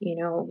Mhm. you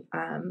know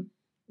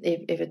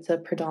if it's a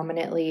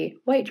predominantly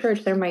white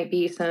church, there might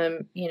be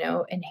some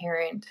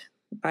inherent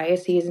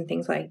biases and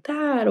things like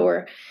that,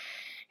 or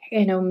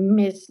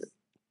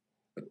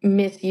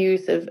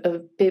misuse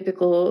of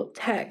biblical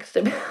text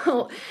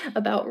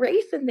about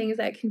race and things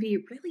that can be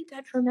really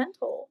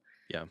detrimental.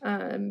 Yeah.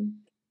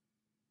 um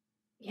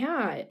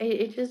yeah,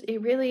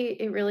 it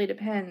really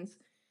depends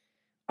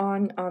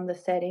on the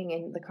setting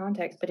and the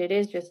context, but it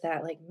is just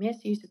that like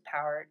misuse of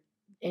power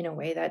in a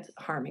way that's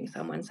harming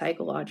someone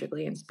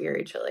psychologically and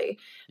spiritually,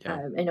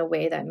 Yeah. in a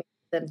way that makes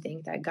them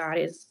think that God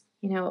is,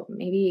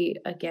 maybe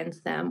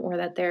against them, or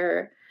that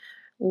they're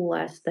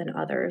less than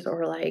others,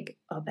 or like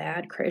a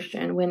bad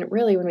Christian. When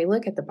really, when we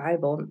look at the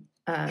Bible,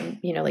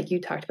 like you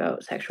talked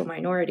about sexual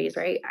minorities,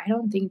 right? I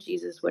don't think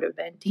Jesus would have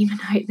been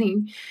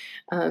demonizing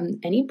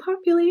any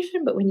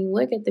population, but when you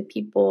look at the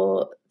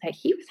people that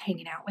he was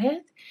hanging out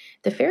with,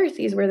 the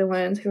Pharisees were the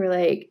ones who were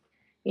like,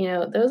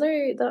 Those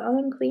are the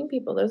unclean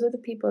people. Those are the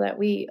people that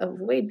we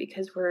avoid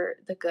because we're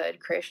the good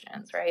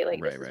Christians, right?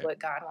 Like Right, this is right. what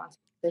God wants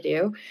us to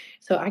do.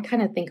 So I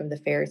kind of think of the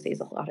Pharisees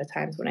a lot of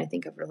times when I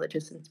think of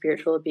religious and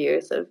spiritual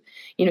abuse of,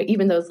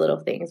 even those little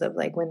things of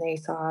like when they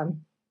saw,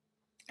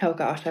 oh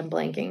gosh, I'm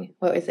blanking.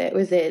 What was it?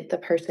 Was it the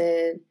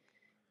person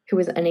who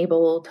was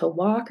unable to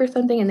walk or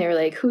something? And they were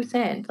like, who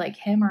sinned? Like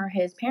him or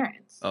his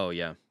parents, Oh,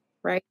 yeah.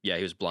 right? Yeah,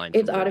 he was blind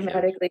It's from birth, yeah.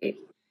 automatically,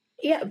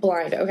 yeah,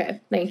 blind. Okay.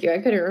 Thank you. I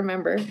couldn't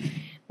remember.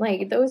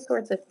 Like those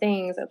sorts of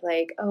things of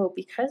like, oh,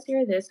 because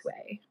you're this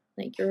way,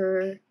 like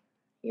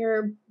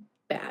you're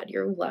bad,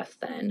 you're less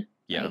than.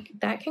 Yeah. Like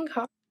that can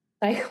cause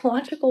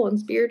psychological and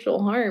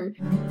spiritual harm.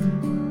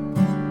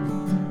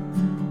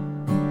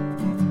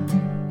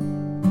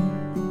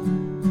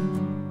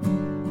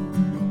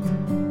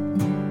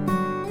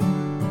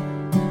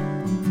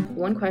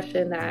 One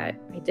question that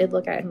I did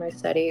look at in my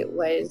study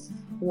was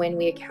when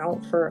we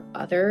account for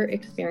other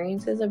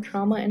experiences of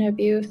trauma and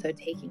abuse, so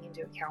taking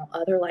into account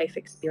other life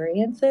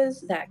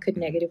experiences that could Mhm.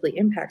 negatively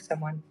impact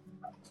someone,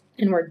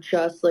 and we're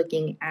just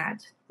looking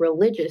at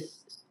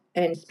religious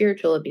and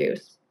spiritual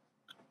abuse,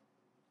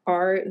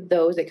 are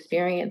those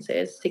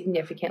experiences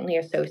significantly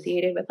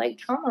associated with like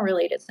trauma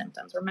related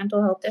symptoms or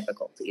mental health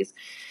difficulties?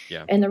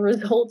 Yeah. And the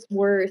results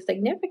were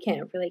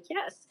significant for like,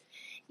 yes,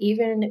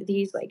 even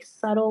these like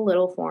subtle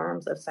little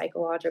forms of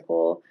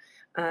psychological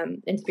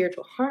and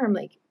spiritual harm,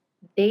 like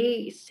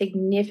they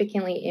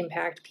significantly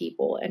impact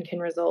people and can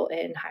result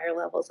in higher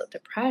levels of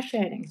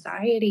depression,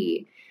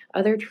 anxiety,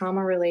 other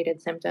trauma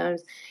related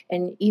symptoms,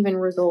 and even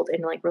result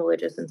in like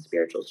religious and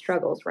spiritual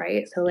struggles,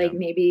 right? So like Yeah.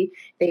 maybe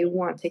they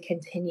want to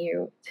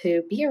continue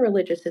to be a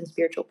religious and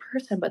spiritual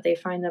person, but they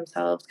find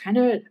themselves kind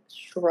of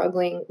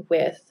struggling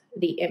with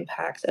the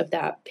impacts of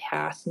that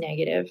past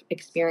negative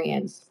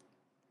experience.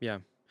 Yeah.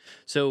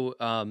 So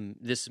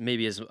this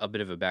maybe is a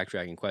bit of a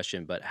backtracking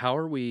question, but how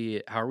are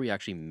we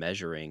actually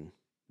measuring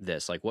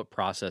this? Like, what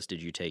process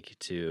did you take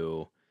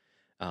to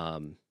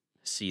um,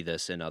 see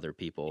this in other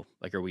people?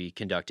 Like, are we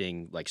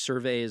conducting like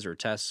surveys or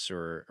tests,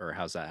 or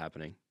how's that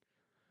happening?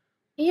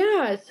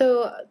 Yeah,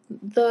 so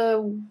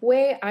the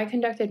way I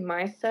conducted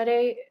my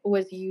study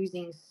was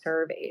using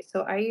surveys.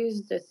 So I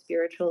used a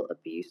spiritual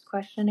abuse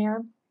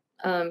questionnaire.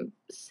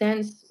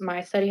 Since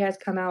my study has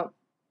come out,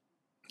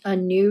 a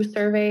new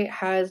survey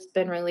has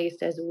been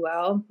released as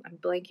well. I'm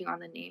blanking on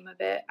the name of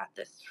it at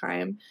this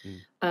time.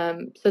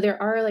 Mm. So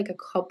there are like a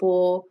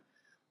couple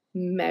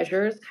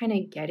measures kind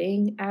of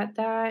getting at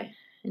that.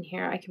 And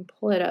here I can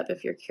pull it up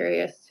if you're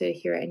curious to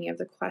hear any of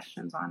the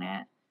questions on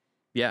it.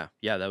 Yeah,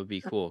 yeah, that would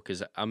be cool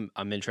because I'm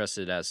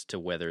interested as to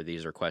whether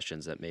these are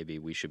questions that maybe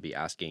we should be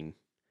asking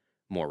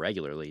more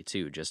regularly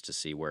too, just to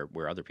see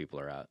where other people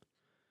are at.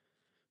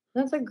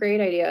 That's a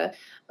great idea.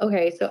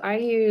 Okay, so I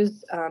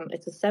use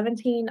it's a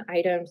 17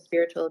 item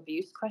spiritual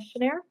abuse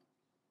questionnaire,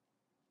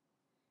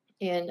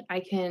 and I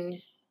can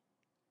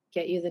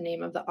get you the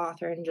name of the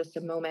author in just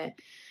a moment.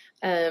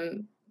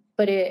 Um,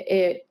 but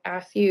it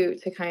asks you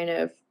to kind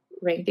of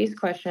rank these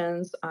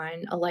questions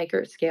on a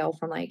Likert scale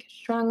from like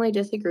strongly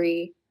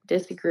disagree,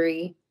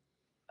 disagree,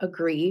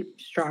 agree,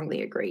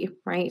 strongly agree,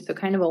 right? So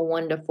kind of a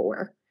 1 to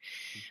 4.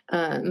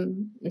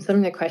 And some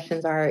of the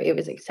questions are: it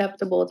was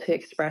acceptable to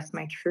express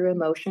my true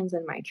emotions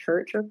in my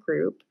church or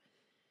group.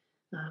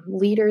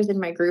 Leaders in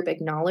my group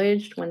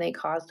acknowledged when they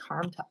caused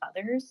harm to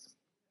others.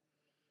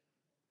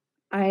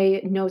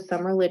 I know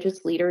some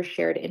religious leaders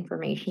shared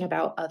information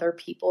about other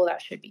people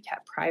that should be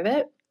kept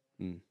private.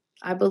 Mm.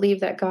 I believe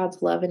that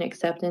God's love and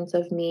acceptance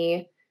of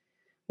me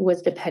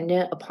was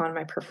dependent upon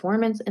my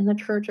performance in the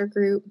church or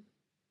group.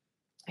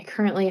 I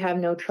currently have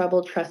no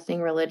trouble trusting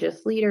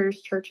religious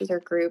leaders, churches, or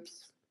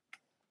groups.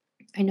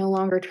 I no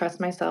longer trust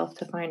myself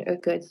to find a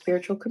good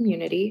spiritual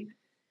community.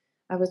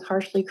 I was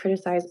harshly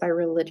criticized by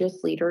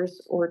religious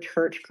leaders or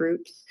church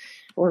groups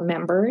or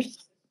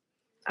members.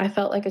 I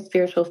felt like a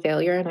spiritual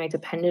failure and I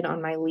depended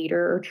on my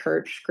leader or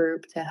church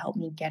group to help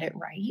me get it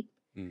right.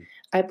 Mm.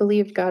 I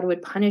believed God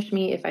would punish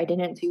me if I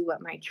didn't do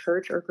what my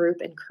church or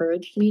group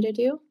encouraged me to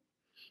do.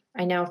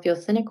 I now feel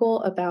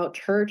cynical about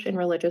church and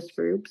religious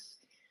groups.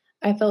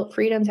 I felt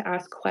freedom to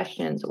ask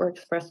questions or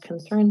express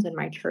concerns in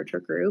my church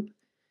or group.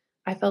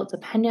 I felt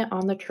dependent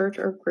on the church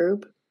or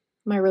group.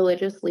 My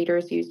religious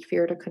leaders used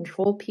fear to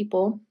control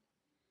people.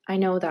 I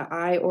know that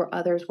I or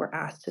others were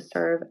asked to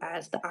serve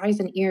as the eyes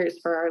and ears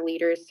for our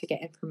leaders to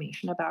get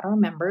information about our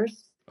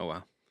members. Oh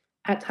wow.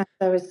 At times,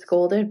 I was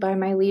scolded by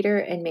my leader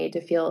and made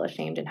to feel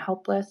ashamed and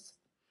helpless.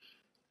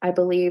 I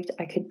believed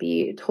I could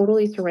be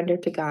totally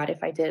surrendered to God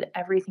if I did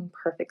everything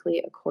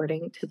perfectly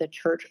according to the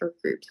church or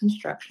group's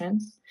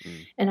instructions.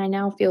 Mm. And I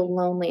now feel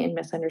lonely and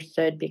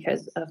misunderstood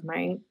because of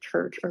my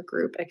church or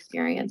group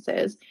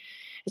experiences.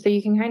 So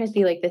you can kind of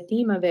see like the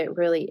theme of it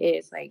really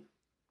is like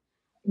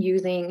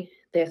using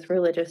this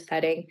religious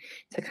setting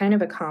to kind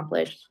of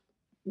accomplish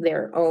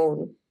their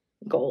own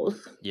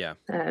goals. Yeah.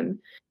 Um,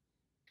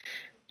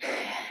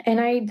 and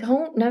I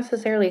don't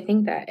necessarily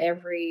think that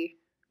every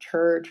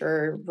church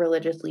or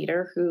religious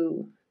leader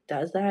who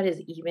does that is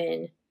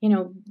even,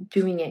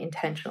 doing it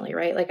intentionally,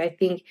 right? Like, I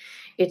think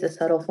it's a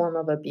subtle form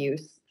of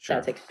abuse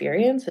that's Sure.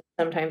 experienced.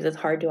 Sometimes it's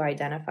hard to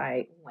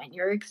identify when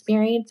you're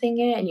experiencing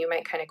it, and you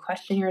might kind of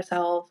question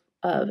yourself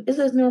of, is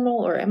this normal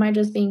or am I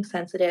just being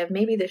sensitive?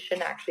 Maybe this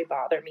shouldn't actually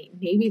bother me.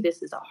 Maybe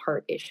this is a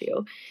heart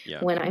issue.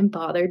 Yeah. When I'm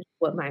bothered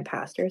what my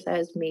pastor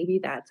says, maybe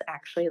that's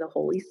actually the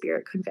Holy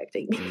Spirit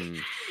convicting me,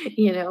 Mm,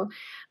 you know?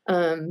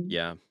 Um,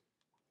 yeah.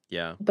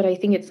 Yeah. but I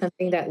think it's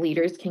something that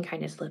leaders can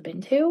kind of slip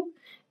into.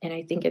 And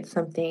I think it's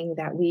something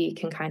that we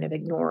can kind of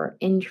ignore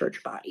in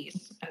church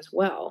bodies as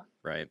well.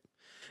 Right.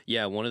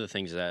 Yeah. One of the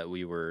things that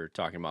we were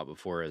talking about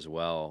before as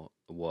well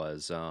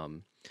was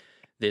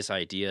this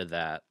idea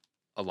that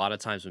a lot of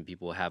times when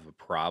people have a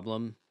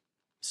problem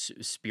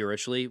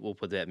spiritually, we'll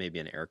put that maybe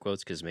in air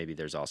quotes because maybe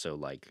there's also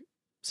like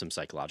some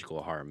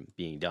psychological harm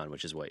being done,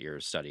 which is what your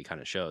study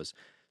kind of shows.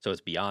 So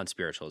it's beyond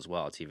spiritual as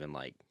well. It's even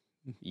like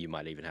you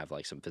might even have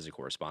like some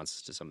physical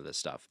responses to some of this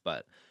stuff.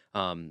 But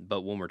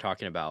when we're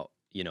talking about,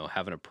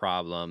 having a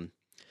problem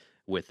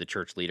with the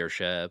church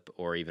leadership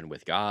or even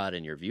with God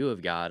and your view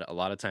of God, a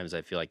lot of times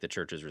I feel like the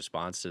church's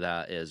response to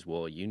that is,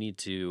 well, you need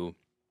to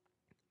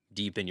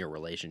deepen your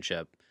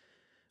relationship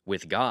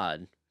with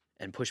God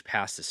and push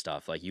past this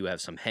stuff. Like you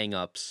have some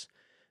hangups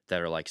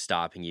that are like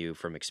stopping you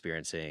from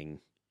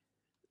experiencing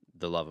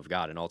the love of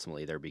God, and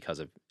ultimately they're because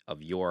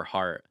of your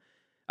heart.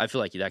 I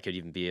feel like that could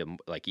even be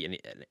like an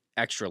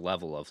extra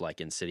level of like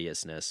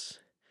insidiousness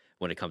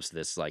when it comes to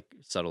this like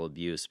subtle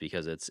abuse,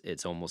 because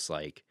it's almost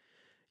like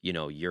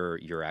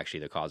you're actually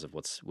the cause of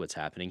what's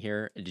happening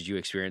here. Did you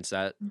experience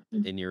that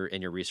in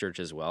your research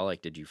as well?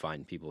 Like, did you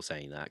find people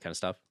saying that kind of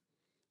stuff?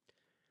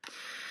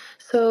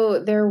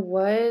 So there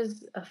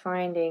was a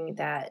finding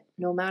that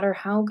no matter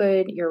how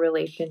good your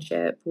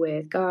relationship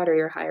with God or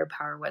your higher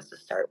power was to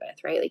start with,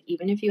 right? Like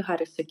even if you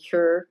had a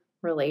secure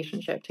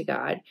relationship to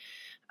God,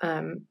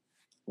 um,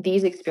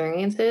 these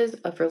experiences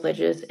of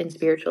religious and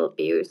spiritual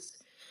abuse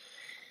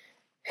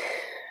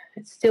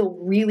it's still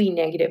really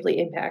negatively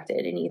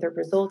impacted and either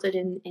resulted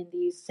in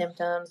these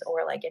symptoms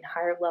or like in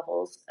higher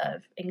levels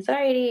of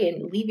anxiety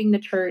and leaving the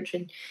church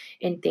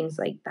and things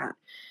like that.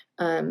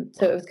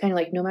 So it Wow. was kind of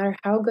like no matter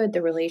how good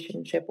the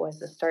relationship was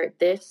to start,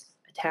 this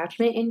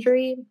attachment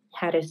injury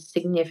had a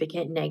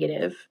significant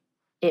negative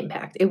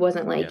impact. It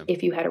wasn't like Yeah.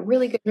 if you had a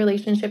really good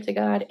relationship to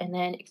God and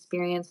then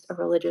experienced a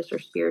religious or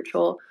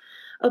spiritual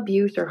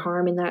abuse or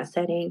harm in that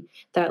setting,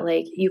 that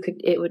like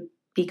it would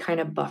be kind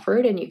of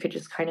buffered and you could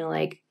just kind of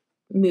like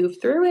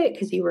move through it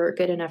because you were a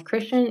good enough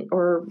Christian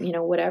or,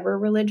 whatever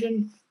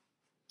religion.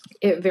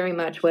 It very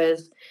much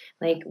was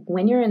like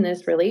when you're in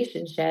this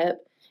relationship,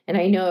 and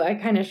I know I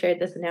kind of shared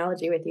this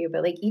analogy with you,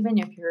 but like even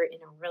if you're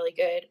in a really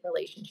good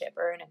relationship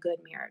or in a good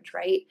marriage,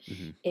 right?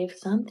 Hmm. If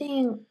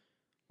something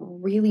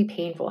really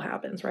painful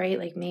happens, right?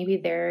 Like maybe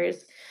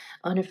there's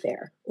an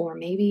affair or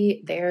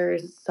maybe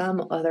there's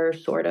some other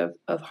sort of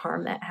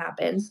harm that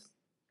happens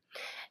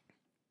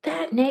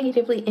that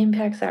negatively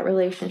impacts that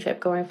relationship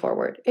going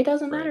forward. It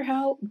doesn't Right. matter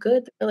how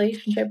good the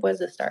relationship was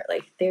to start.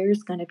 Like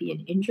there's going to be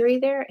an injury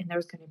there, and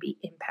there's going to be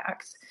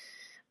impacts.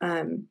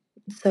 Um,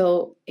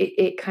 so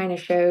it kind of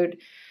showed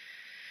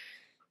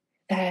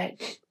that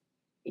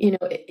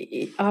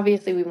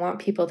obviously we want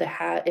people to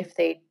have if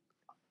they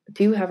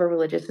do have a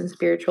religious and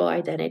spiritual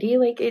identity,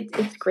 like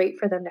it's great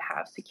for them to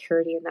have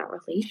security in that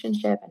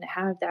relationship and to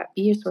have that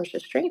be a source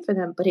of strength for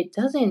them, but it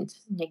doesn't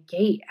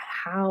negate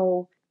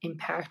how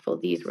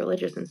impactful these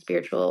religious and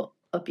spiritual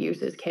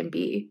abuses can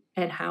be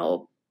and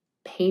how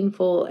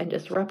painful and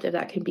disruptive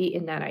that can be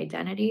in that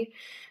identity.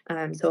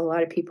 So a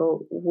lot of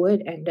people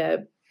would end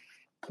up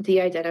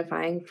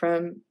de-identifying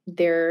from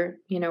their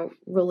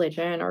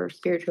religion or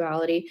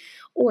spirituality,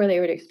 or they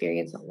would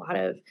experience a lot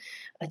of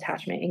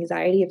attachment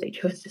anxiety if they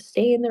chose to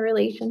stay in the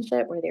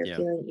relationship where they're Yeah.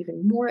 feeling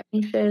even more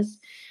anxious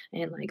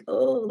and like,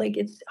 oh, like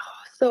it's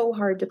so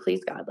hard to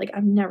please God, like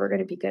I'm never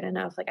going to be good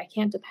enough, like I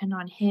can't depend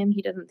on him,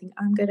 he doesn't think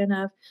I'm good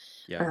enough.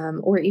 Yeah.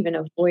 Or even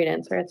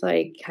avoidance where it's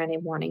like kind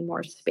of wanting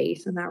more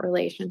space in that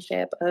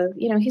relationship of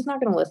he's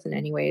not going to listen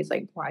anyways,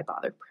 like why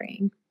bother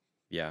praying.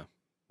 Yeah.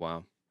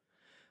 Wow.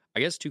 I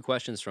guess two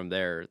questions from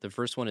there. The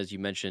first one is, you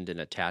mentioned an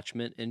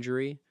attachment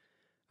injury.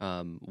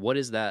 What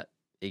is that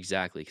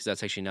exactly? Because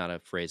that's actually not a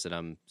phrase that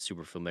I'm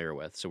super familiar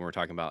with. So when we're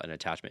talking about an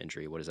attachment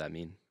injury, what does that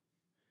mean?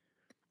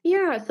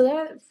 Yeah, so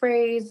that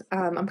phrase,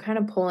 I'm kind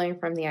of pulling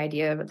from the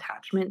idea of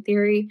attachment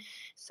theory.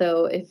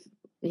 So if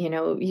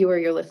you or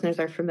your listeners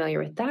are familiar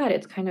with that,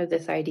 it's kind of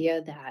this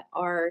idea that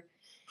our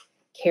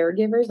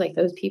caregivers, like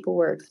those people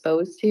we're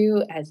exposed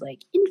to as like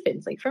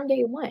infants, like from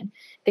day one,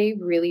 they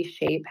really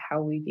shape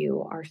how we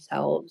view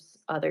ourselves,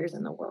 others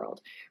in the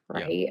world,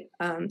 Yeah.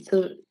 right?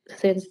 So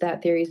since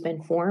that theory's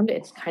been formed,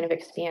 it's kind of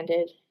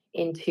expanded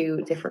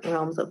into different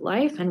realms of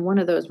life. And one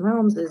of those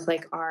realms is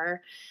like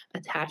our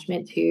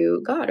attachment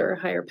to God or a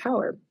higher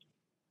power.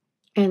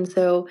 And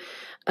so,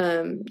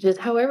 just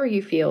however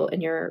you feel in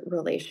your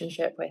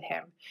relationship with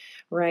him,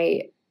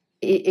 right?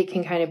 It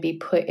can kind of be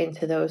put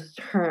into those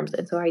terms.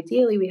 And so,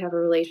 ideally, we have a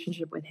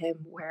relationship with him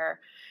where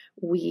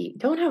we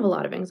don't have a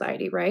lot of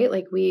anxiety, right?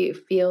 Like we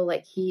feel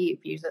like he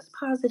views us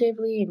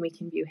positively and we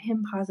can view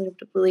him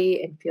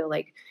positively and feel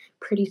like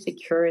pretty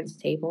secure and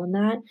stable in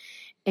that.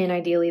 And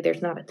ideally,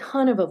 there's not a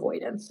ton of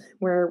avoidance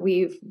where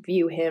we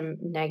view him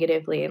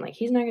negatively and like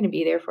he's not going to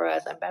be there for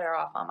us. I'm better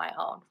off on my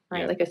own,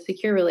 right? Yeah. Like a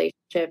secure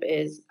relationship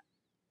is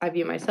I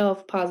view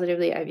myself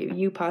positively, I view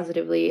you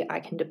positively, I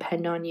can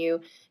depend on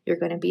you, you're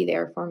going to be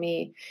there for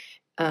me.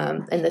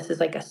 And this is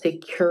like a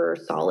secure,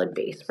 solid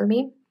base for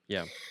me.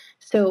 Yeah.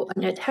 So,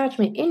 an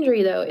attachment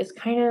injury, though, is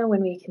kind of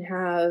when we can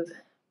have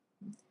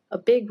a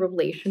big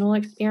relational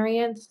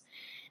experience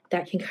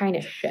that can kind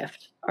of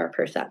shift our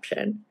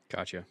perception,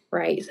 Gotcha.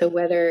 right? So,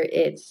 whether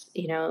it's,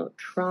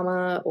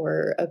 trauma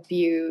or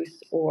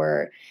abuse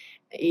or,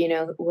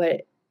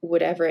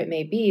 whatever it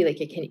may be,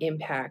 like it can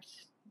impact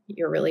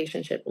your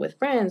relationship with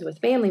friends, with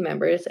family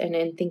members, and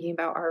then thinking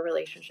about our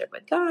relationship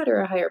with God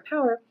or a higher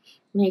power,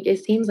 like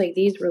it seems like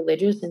these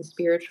religious and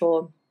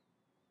spiritual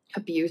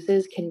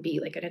abuses can be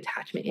like an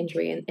attachment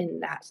injury in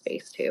that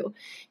space too.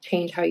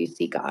 Change how you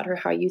see God or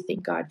how you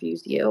think God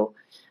views you,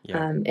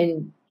 Yeah.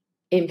 and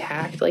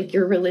impact like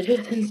your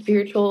religious and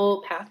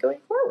spiritual path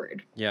going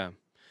forward. Yeah.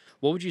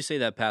 What would you say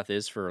that path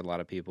is for a lot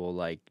of people?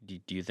 Like, do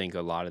you think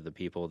a lot of the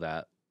people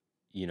that,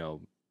 you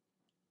know,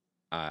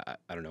 I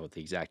don't know what the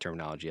exact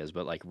terminology is,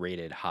 but like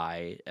rated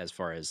high as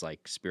far as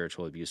like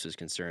spiritual abuse is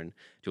concerned,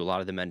 do a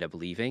lot of them end up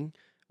leaving,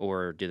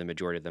 or do the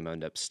majority of them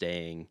end up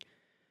staying?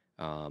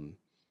 Um,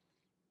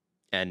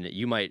 and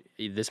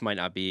this might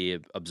not be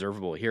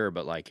observable here,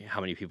 but like how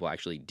many people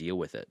actually deal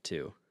with it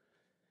too?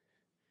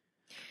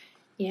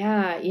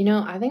 Yeah,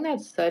 I think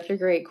that's such a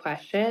great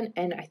question.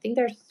 And I think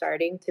there's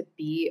starting to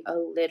be a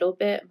little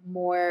bit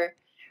more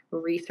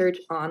research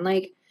on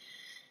like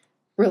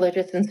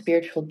religious and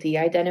spiritual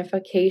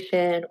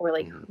de-identification or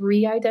like Hmm.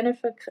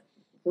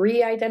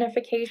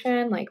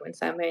 re-identification, like when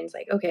someone's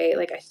like, okay,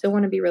 like I still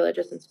want to be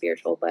religious and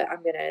spiritual, but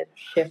I'm gonna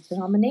shift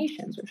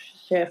denominations or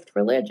shift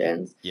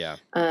religions. Yeah.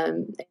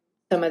 um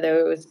some of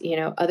those,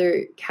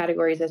 other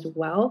categories as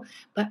well.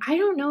 But I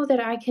don't know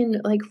that I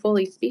can like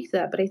fully speak to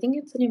that, but I think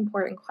it's an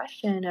important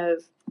question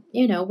of,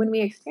 when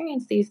we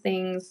experience these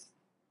things,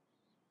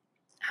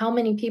 how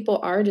many people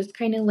are just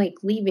kind of like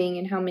leaving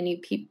and how many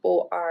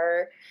people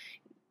are,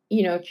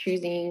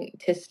 choosing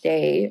to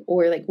stay,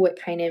 or like what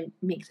kind of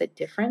makes a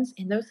difference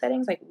in those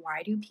settings. Like,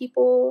 why do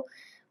people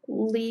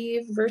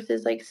leave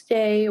versus like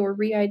stay or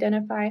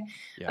re-identify?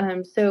 Yeah.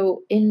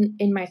 So in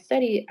my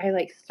study, I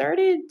like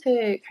started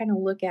to kind of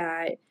look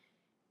at,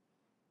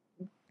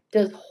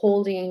 does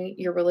holding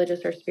your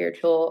religious or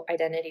spiritual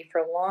identity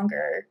for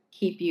longer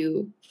keep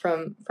you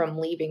from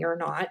leaving or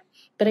not?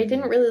 But I Hmm.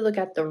 didn't really look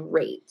at the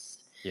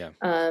rates. Yeah.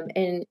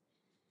 And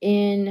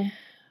in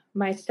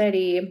my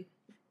study,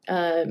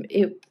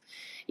 it,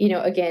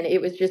 again,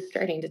 it was just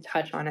starting to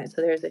touch on it.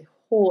 So there's a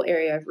whole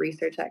area of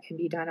research that can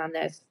be done on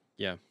this.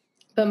 Yeah.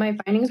 But my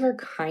findings were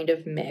kind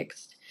of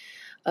mixed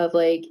of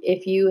like,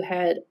 if you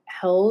had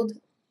held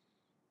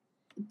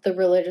the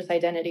religious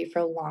identity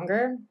for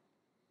longer,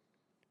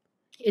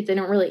 it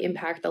didn't really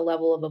impact the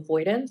level of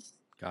avoidance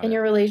Got in it.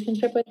 your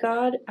relationship with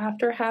God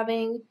after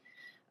having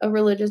a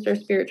religious or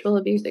spiritual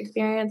abuse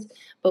experience.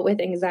 But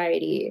with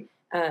anxiety,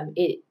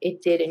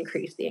 it did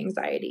increase the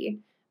anxiety,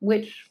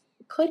 which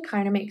could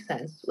kind of make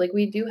sense. Like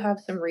we do have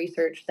some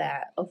research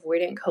that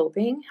avoidant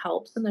coping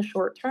helps in the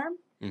short term,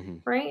 Hmm.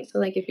 right? So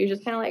like if you're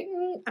just kind of like,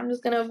 I'm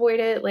just gonna avoid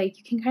it, like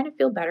you can kind of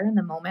feel better in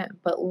the moment,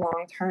 but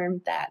long term,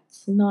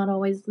 that's not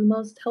always the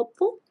most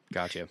helpful.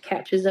 Gotcha.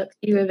 Catches up to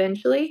you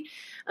eventually.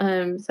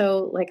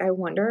 So like I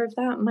wonder if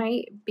that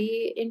might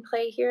be in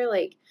play here.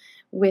 Like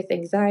with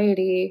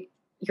anxiety,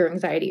 your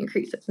anxiety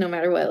increases no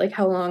matter what. Like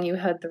how long you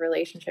had the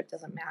relationship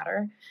doesn't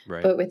matter.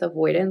 Right. But with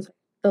avoidance,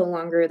 the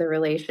longer the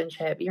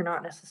relationship, you're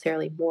not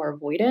necessarily more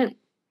avoidant.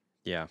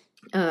 Yeah.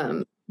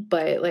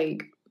 But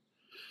like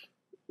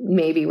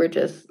maybe we're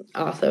just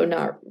also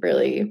not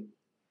really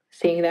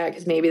seeing that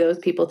because maybe those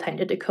people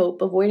tended to cope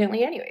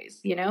avoidantly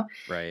anyways.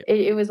 Right.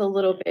 It was a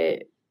little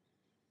bit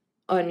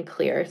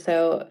unclear.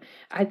 So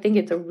I think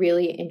it's a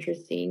really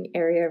interesting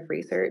area of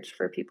research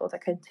for people to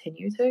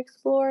continue to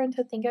explore and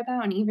to think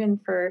about, and even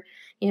for,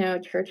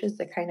 churches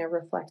to kind of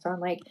reflect on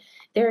like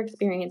their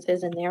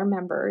experiences and their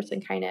members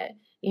and kind of,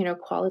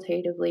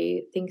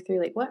 qualitatively think through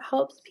like what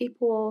helps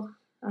people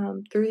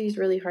through these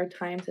really hard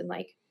times, and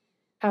like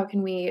how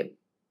can we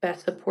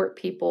best support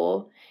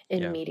people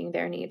in Yeah. meeting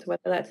their needs,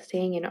 whether that's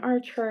staying in our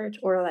church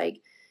or like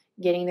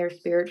getting their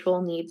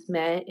spiritual needs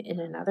met in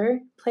another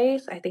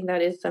place. I think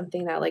that is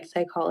something that like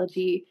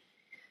psychology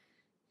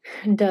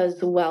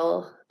does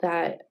well,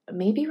 that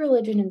maybe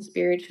religion and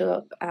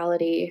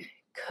spirituality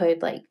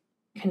could like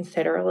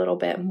consider a little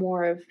bit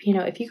more of,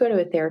 if you go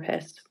to a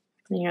therapist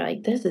and you're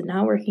like, this is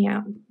not working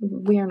out,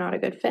 we are not a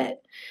good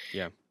fit.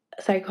 Yeah.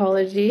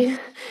 Psychology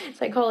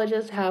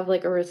Psychologists have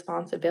like a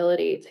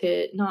responsibility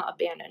to not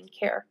abandon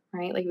care,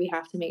 right? Like we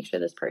have to make sure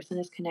this person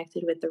is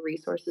connected with the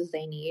resources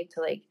they need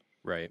to like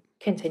Right.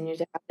 continue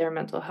to have their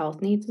mental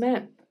health needs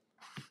met.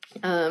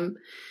 um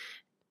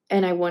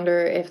And I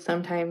wonder if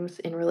sometimes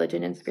in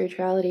religion and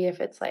spirituality, if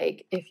it's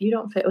like, if you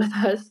don't fit with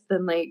us,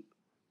 then like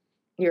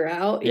you're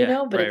out,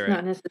 Yeah, but right, it's right.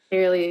 not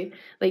necessarily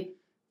like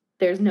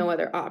there's no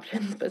other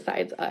options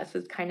besides us,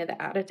 is kind of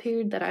the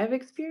attitude that I've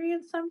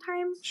experienced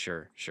sometimes.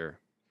 Sure, sure.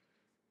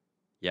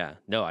 Yeah.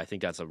 No, I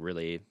think that's a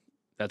really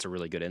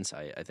good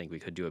insight. I think we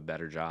could do a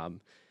better job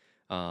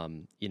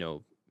you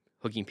know,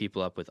 hooking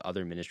people up with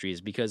other ministries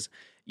because,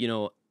 you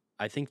know,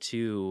 I think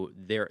too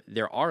there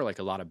are like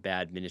a lot of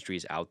bad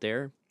ministries out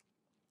there,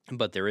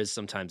 but there is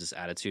sometimes this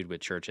attitude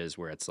with churches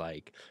where it's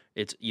like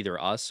it's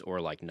either us or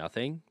like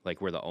nothing,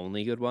 like we're the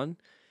only good one.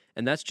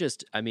 And that's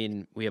just, I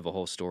mean, we have a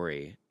whole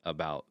story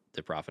about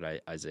the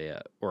prophet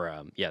Isaiah,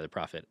 or the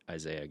prophet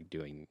Isaiah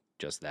doing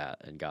just that,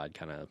 and God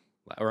kind of,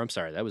 or I'm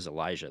sorry, that was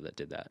Elijah that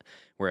did that,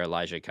 where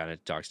Elijah kind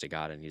of talks to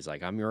God and he's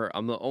like, I'm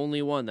the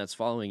only one that's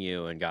following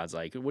you, and God's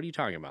like, what are you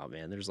talking about,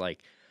 man? There's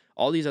like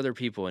all these other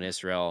people in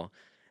Israel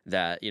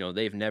that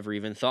they've never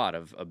even thought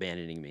of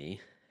abandoning me,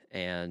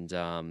 and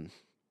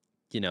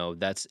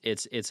that's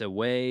it's a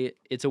way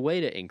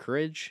to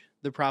encourage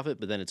the prophet,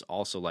 but then it's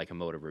also like a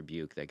mode of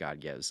rebuke that God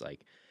gives,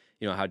 like,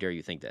 how dare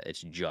you think that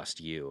it's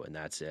just you and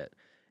that's it.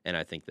 And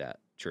I think that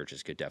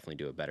churches could definitely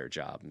do a better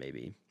job,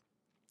 maybe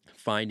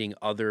finding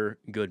other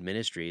good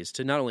ministries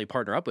to not only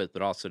partner up with,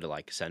 but also to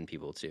like send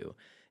people to,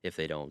 if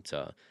they don't,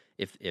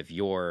 if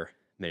your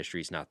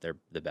ministry is not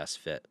the best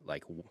fit,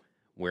 like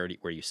where do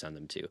you send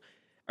them to?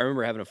 I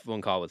remember having a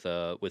phone call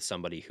with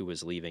somebody who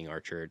was leaving our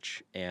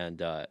church,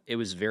 and it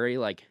was very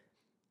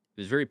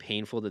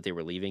painful that they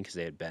were leaving because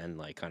they had been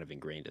like kind of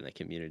ingrained in the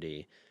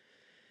community,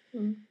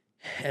 Mm.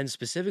 and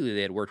specifically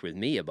they had worked with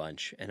me a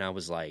bunch, and I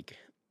was like,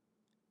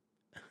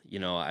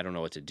 I don't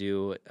know what to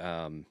do.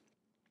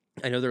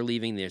 I know they're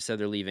leaving. They said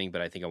they're leaving,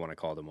 but I think I want to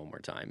call them one more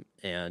time.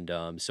 And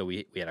so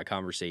we had a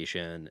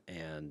conversation,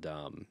 and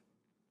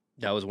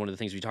that was one of the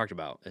things we talked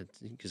about,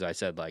 because I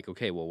said like,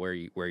 okay, well, where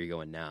are you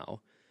going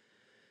now?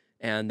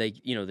 And they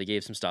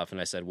gave some stuff, and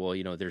I said, well,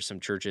 there's some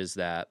churches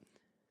that,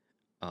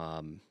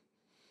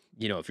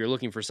 if you're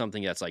looking for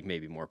something that's like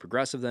maybe more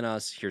progressive than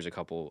us, here's a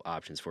couple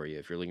options for you.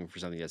 If you're looking for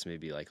something that's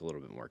maybe like a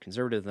little bit more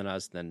conservative than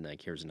us, then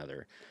like here's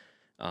another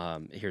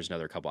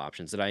couple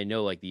options that I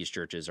know like these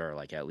churches are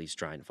like at least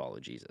trying to follow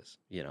Jesus.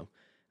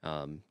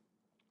 Um,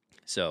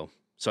 so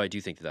I do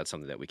think that that's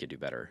something that we could do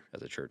better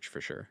as a church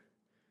for sure.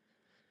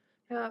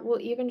 Well,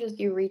 even just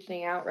you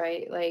reaching out,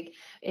 right? Like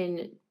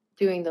in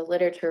doing the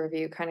literature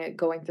review, kind of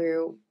going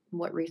through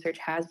what research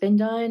has been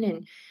done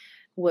and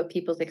what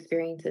people's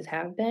experiences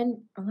have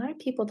been. A lot of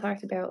people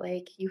talked about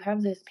like you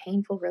have this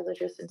painful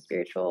religious and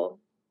spiritual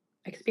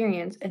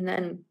experience, and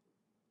then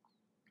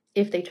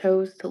if they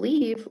chose to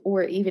leave,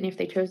 or even if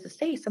they chose to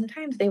stay,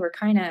 sometimes they were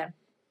kind of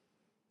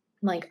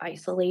like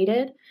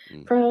isolated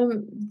Mm,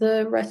 from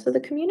the rest of the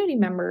community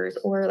members,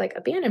 or like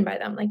abandoned by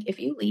them. Like if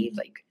you leave,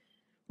 like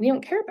we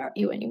don't care about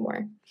you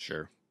anymore.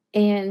 sure.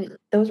 And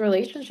those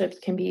relationships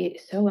can be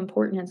so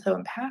important and so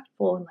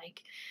impactful. And like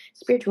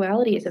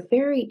spirituality is a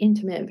very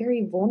intimate,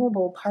 very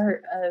vulnerable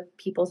part of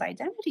people's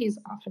identities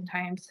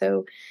oftentimes.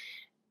 So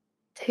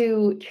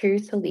to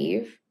choose to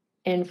leave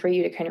and for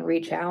you to kind of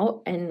reach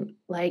out and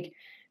like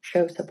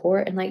show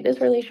support, and like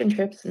this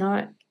relationship's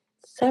not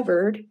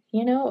severed,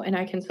 and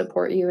I can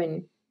support you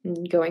in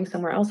going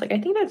somewhere else. Like I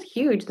think that's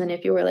huge than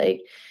if you were like,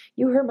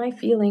 you hurt my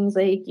feelings,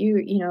 like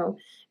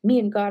me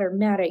and God are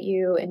mad at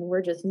you and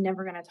we're just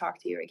never going to talk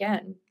to you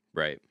again.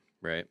 Right,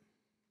 right.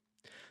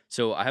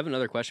 So I have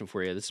another question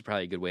for you. This is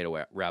probably a good way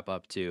to wrap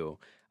up too.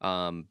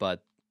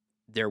 But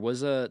there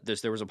was a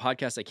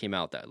podcast that came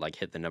out that like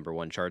hit the number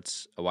one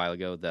charts a while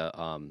ago.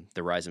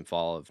 The Rise and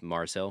Fall of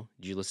Mars Hill.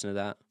 Did you listen to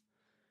that?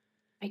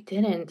 I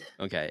didn't.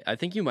 Okay, I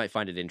think you might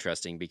find it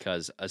interesting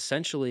because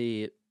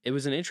essentially it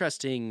was an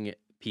interesting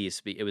piece.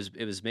 It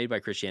was made by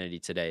Christianity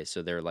Today,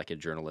 so they're like a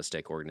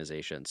journalistic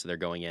organization. So they're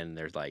going in, and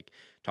they're like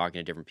talking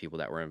to different people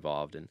that were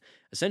involved, and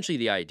essentially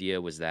the idea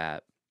was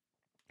that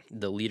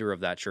the leader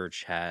of that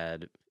church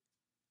had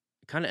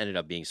kind of ended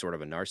up being sort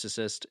of a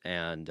narcissist,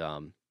 and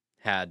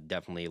had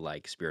definitely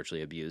like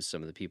spiritually abused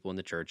some of the people in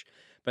the church.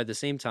 But at the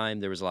same time,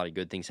 there was a lot of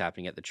good things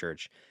happening at the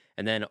church.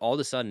 And then all of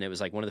a sudden, it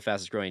was like one of the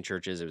fastest growing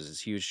churches. It was this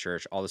huge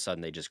church. All of a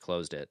sudden, they just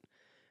closed it.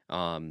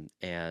 And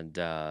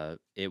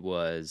it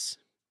was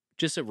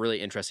just a really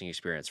interesting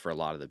experience for a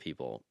lot of the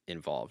people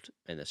involved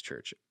in this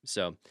church.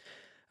 So,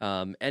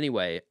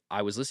 anyway,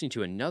 I was listening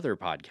to another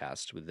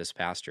podcast with this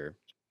pastor,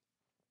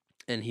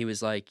 and he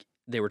was like,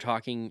 they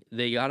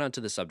got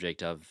onto the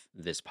subject of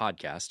this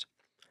podcast,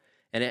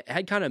 and it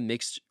had kind of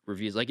mixed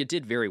reviews. Like it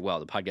did very well.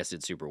 The podcast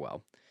did super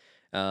well.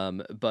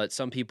 But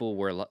some people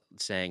were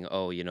saying,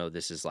 "Oh,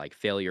 this is like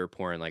failure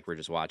porn. Like we're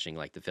just watching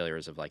like the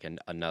failures of like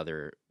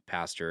another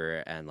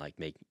pastor, and like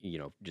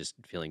just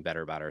feeling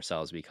better about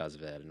ourselves because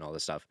of it and all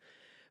this stuff."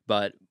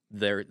 But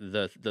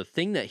the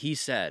thing that he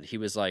said, he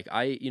was like,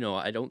 I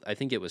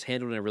think it was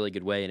handled in a really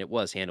good way, and it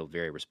was handled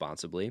very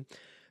responsibly.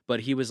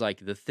 But he was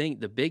like,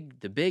 the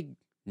big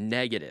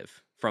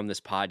negative from this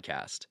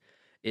podcast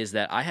is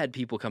that I had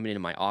people coming into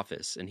my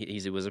office, and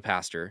he was a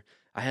pastor.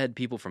 I had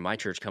people from my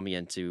church coming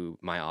into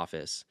my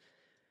office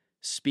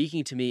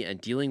speaking to me and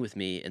dealing with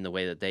me in the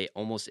way that they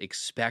almost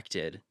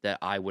expected that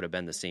I would have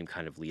been the same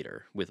kind of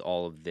leader with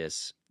all of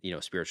this,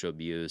 spiritual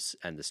abuse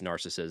and this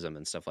narcissism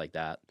and stuff like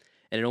that.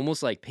 And it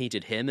almost like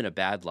painted him in a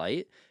bad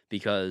light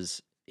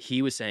because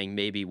he was saying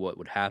maybe what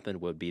would happen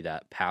would be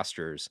that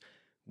pastors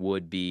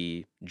would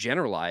be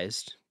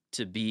generalized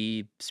to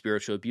be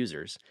spiritual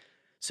abusers.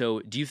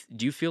 So do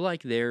you feel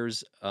like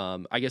there's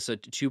I guess a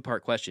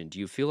two-part question. Do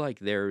you feel like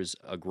there's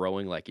a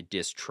growing like a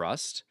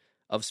distrust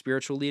of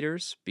spiritual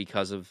leaders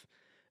because of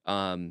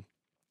um,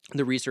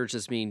 the research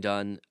that's being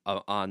done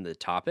on the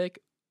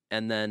topic?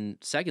 And then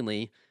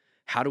secondly,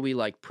 how do we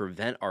like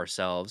prevent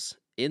ourselves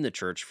in the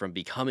church from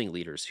becoming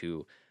leaders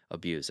who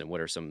abuse? And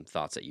what are some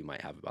thoughts that you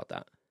might have about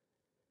that?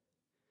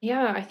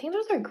 Yeah, I think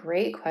those are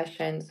great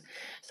questions.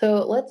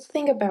 So let's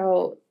think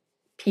about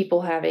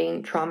people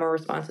having trauma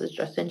responses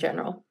just in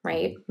general, Hmm.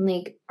 right?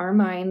 Like our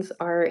minds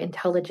are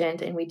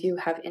intelligent and we do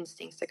have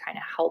instincts to kind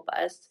of help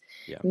us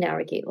Yeah,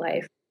 navigate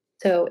life.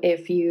 So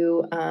if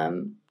you,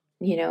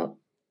 you know,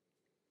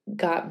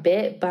 got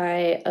bit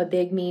by a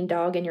big mean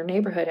dog in your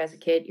neighborhood as a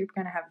kid, you're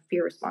going to have a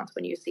fear response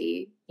when you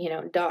see,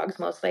 dogs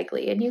most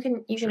likely. And you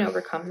can sure,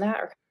 overcome that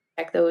or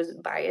check those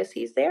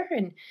biases there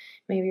and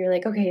maybe you're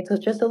like, okay, so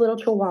it's just a little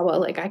chihuahua,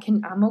 like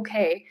I'm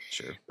okay.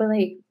 sure. But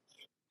like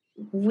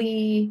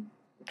we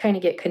kind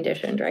of get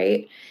conditioned,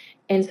 right?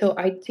 And so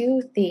I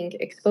do think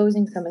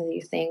exposing some of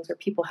these things or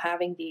people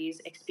having these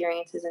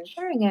experiences and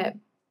sharing it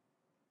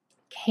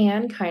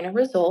can kind of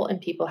result in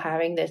people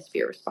having this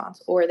fear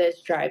response or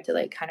this drive to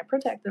like kind of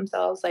protect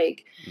themselves.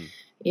 Like, Mm,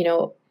 you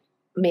know,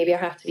 maybe I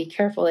have to be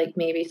careful. Like,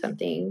 maybe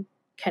something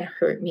can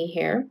hurt me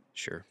here.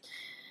 sure.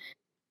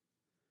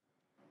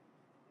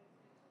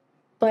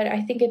 But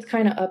I think it's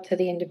kind of up to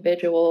the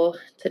individual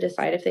to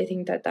decide if they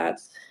think that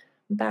that's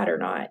bad or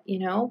not.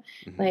 Hmm.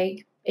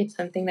 Like, it's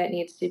something that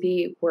needs to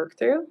be worked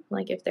through.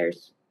 Like, if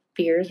there's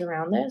fears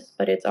around this,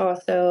 but it's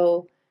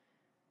also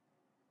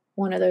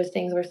one of those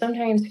things where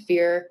sometimes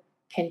fear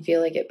can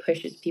feel like it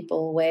pushes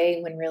people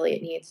away when really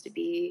it needs to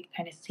be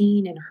kind of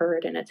seen and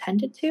heard and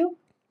attended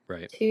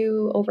Right.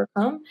 to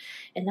overcome.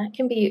 And that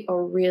can be a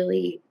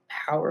really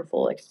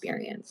powerful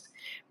experience,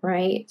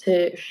 right?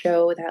 To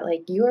show that,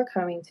 like, you are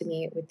coming to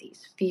me with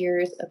these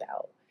fears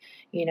about,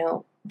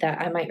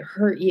 that I might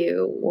hurt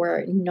you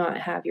or not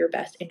have your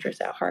best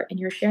interests at heart. And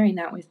you're sharing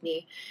that with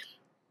me,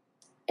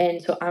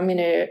 and so I'm going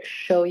to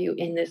show you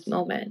in this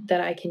moment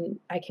that I can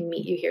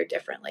meet you here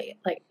differently.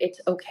 Like, it's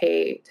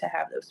okay to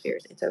have those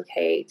fears. It's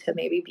okay to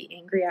maybe be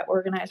angry at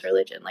organized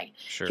religion. Like,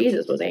 Sure.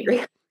 Jesus was angry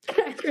at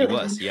organized He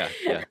was. religion.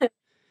 Yeah. Yeah.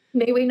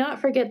 May we not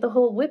forget the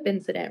whole whip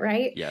incident,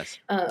 right? Yes.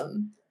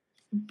 um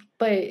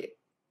but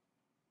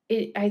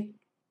it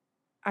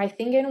I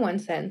think in one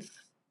sense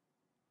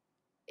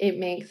it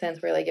makes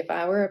sense where, like, if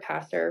I were a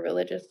pastor or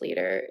religious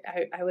leader,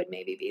 I would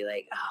maybe be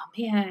like,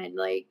 oh man,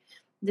 like,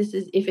 this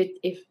is,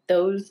 if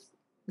those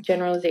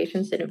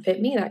generalizations didn't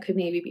fit me, that could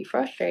maybe be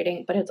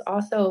frustrating, but it's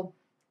also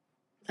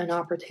an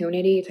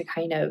opportunity to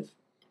kind of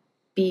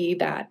be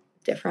that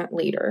different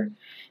leader,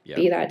 Yeah.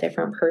 be that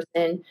different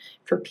person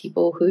for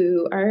people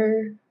who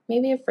are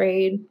maybe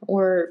afraid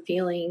or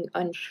feeling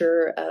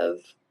unsure of,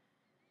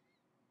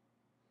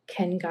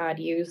 can God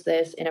use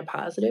this in a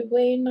positive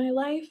way in my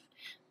life?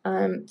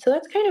 So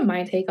that's kind of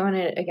my take on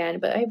it again,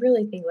 but I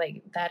really think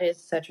like that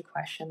is such a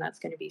question that's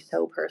going to be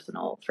so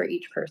personal for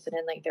each person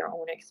and like their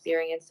own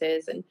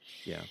experiences. And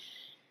Yeah.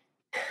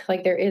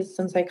 like there is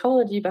some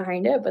psychology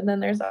behind it, but then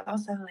there's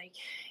also like,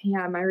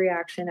 yeah, my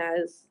reaction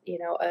as,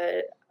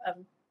 a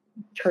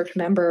church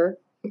member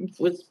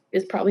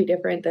is probably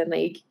different than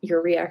like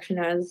your reaction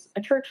as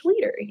a church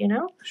leader.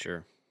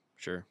 Sure.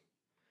 Sure.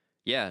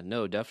 Yeah.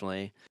 No,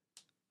 definitely.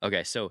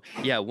 Okay. So,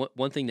 yeah,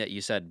 one thing that you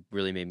said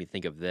really made me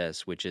think of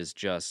this, which is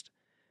just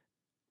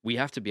we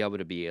have to be able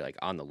to be like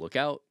on the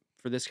lookout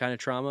for this kind of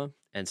trauma.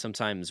 And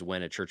sometimes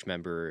when a church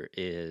member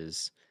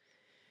is,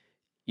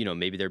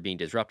 maybe they're being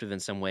disruptive in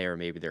some way, or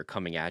maybe they're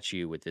coming at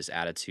you with this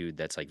attitude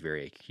that's like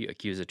very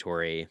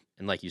accusatory.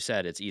 And like you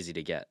said, it's easy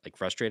to get like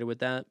frustrated with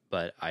that.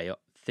 But I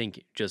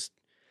think just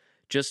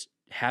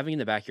having in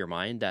the back of your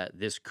mind that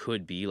this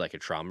could be like a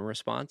trauma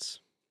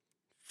response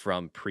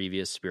from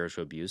previous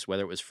spiritual abuse,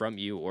 whether it was from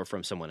you or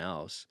from someone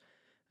else,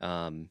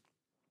 um,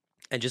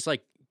 and just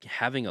like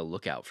having a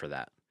lookout for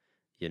that,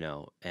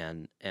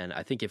 and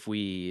I think if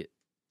we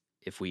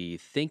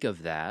think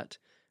of that,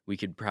 we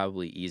could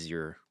probably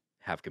easier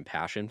have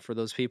compassion for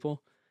those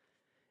people.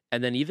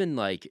 And then even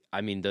like,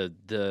 I mean,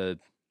 to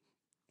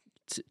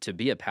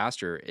be a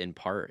pastor in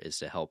part is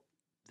to help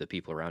the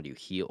people around you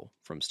heal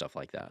from stuff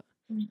like that.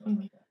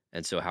 Mhm.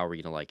 And so how are we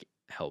going to like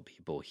help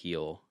people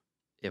heal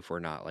if we're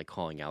not like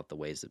calling out the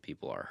ways that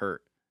people are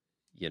hurt,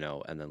 and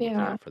then looking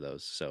Yeah, out for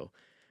those. So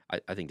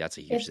I think that's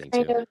a huge it's thing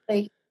kind too. of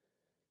like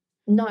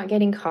not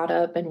getting caught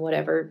up in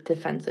whatever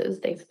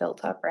defenses they've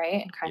built up,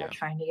 right? And kind of Yeah.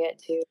 trying to get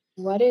to,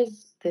 what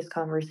is this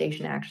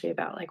conversation actually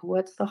about? Like,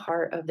 what's the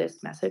heart of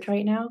this message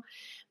right now?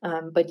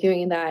 But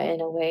doing that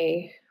in a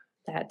way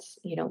that's,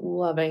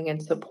 loving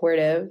and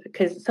supportive.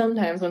 Because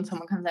sometimes when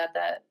someone comes at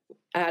that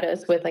at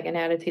us with like an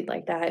attitude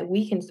like that,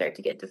 we can start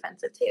to get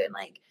defensive too. And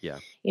like, Yeah.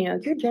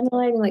 you're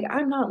generalizing, like,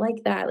 I'm not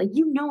like that. Like,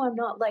 I'm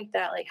not like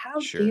that. Like, how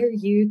Sure. dare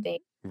you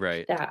think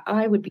Right. that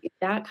I would be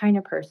that kind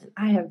of person?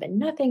 I have been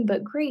nothing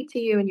but great to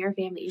you and your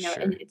family, and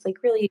Sure. it's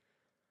like really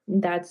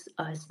that's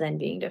us then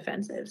being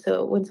defensive.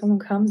 So when someone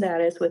comes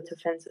at us with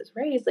defenses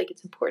raised, like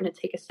it's important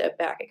to take a step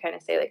back and kind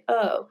of say, like,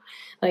 oh,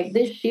 like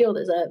this shield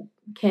is up.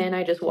 Can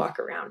I just walk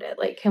around it?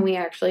 Like, can we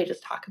actually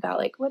just talk about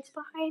like what's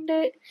behind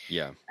it?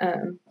 Yeah.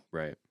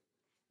 Right.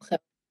 So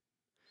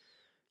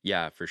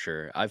Yeah, for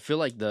sure. I feel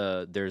like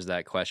there's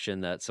that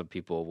question that some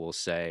people will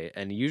say,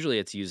 and usually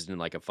it's used in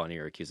like a funny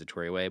or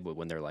accusatory way, but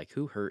when they're like,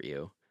 "Who hurt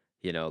you?"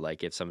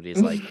 Like if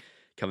somebody's like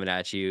coming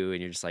at you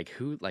and you're just like,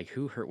 who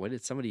hurt? What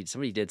did somebody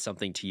did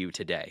something to you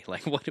today?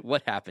 Like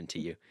what happened to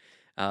you?"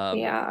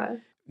 yeah.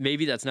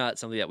 Maybe that's not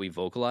something that we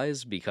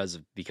vocalize because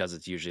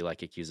it's usually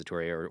like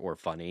accusatory or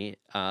funny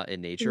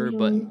in nature,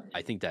 but hmm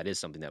I think that is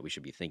something that we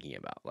should be thinking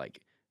about.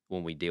 Like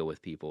when we deal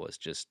with people, it's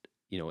just,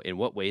 in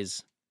what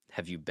ways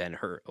have you been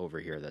hurt over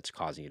here that's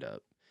causing you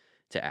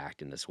to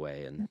act in this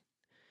way? And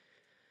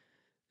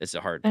it's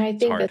hard. And I It's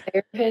think the hard.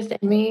 therapist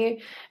in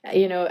me,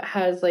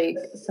 has like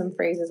some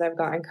phrases I've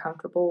gotten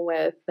comfortable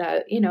with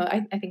that,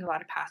 I think a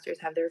lot of pastors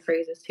have their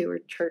phrases too, or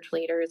church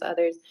leaders,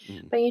 others,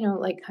 Mm. but,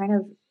 like kind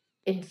of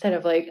instead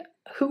of like,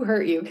 who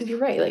hurt you? Because you're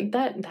right, like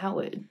that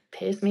would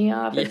piss me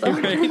off if Yeah,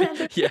 someone right. said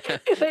that. Yeah.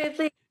 But it's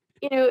like,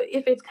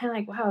 if it's kind of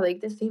like, wow,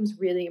 like this seems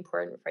really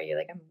important for you.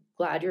 Like, I'm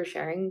glad you're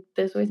sharing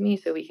this with me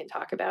so we can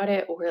talk about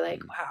it. Or like,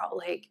 Mm. wow,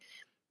 like,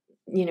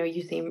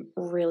 you seem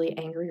really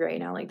angry right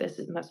now. Like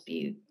must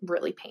be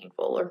really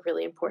painful or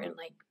really important.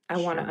 Like, I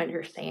want to Sure.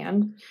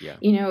 understand.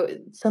 Yeah.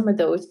 Some of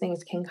those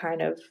things can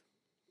kind of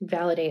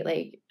validate,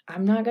 like,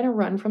 I'm not going to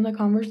run from the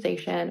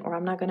conversation or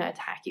I'm not going to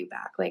attack you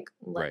back. Like,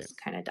 Right. let's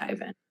kind of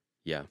dive in.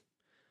 Yeah.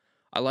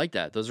 I like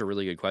that. Those are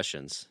really good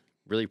questions.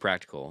 Really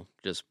practical.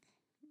 Just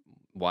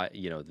why,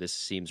 this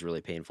seems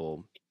really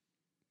painful.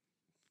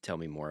 Tell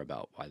me more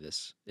about why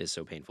this is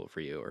so painful for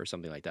you or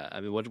something like that.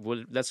 I mean,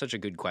 what that's such a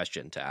good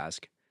question to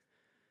ask.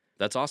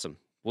 That's awesome.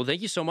 Well,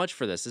 thank you so much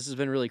for this. This has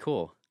been really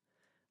cool.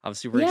 I'm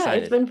super Yeah, it's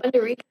excited. been fun to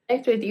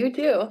reconnect with you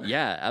too.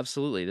 Yeah,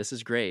 absolutely. This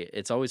is great.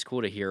 It's always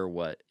cool to hear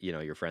what,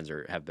 your friends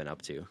have been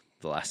up to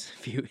the last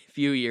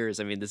few years.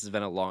 I mean, this has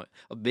been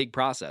a big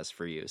process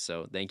for you.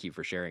 So thank you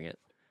for sharing it.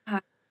 Uh,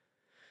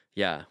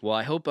 Yeah. Well,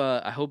 I hope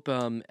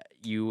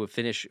you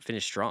finish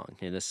strong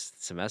in this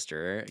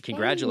semester. Thanks.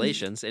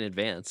 Congratulations in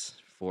advance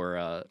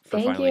for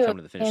Thank finally you. coming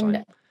to the finish line.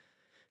 And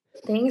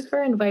thanks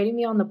for inviting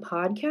me on the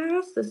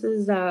podcast. This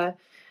is a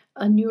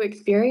new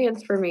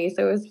experience for me.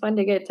 So it was fun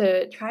to get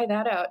to try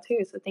that out too.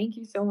 So thank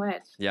you so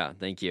much. Yeah,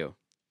 thank you.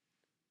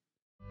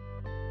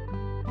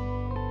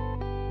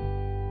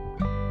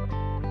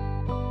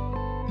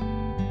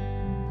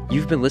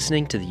 You've been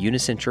listening to the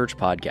Unison Church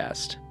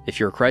podcast. If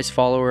you're a Christ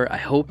follower, I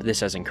hope this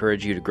has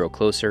encouraged you to grow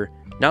closer,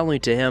 not only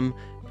to Him,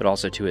 but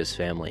also to His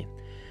family.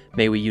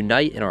 May we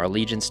unite in our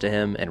allegiance to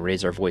Him and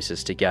raise our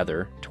voices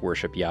together to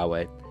worship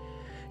Yahweh.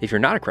 If you're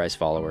not a Christ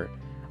follower,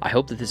 I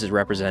hope that this has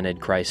represented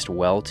Christ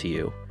well to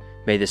you.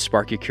 May this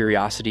spark your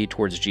curiosity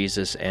towards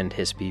Jesus and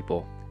His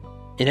people.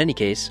 In any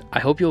case, I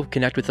hope you'll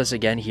connect with us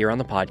again here on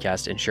the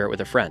podcast and share it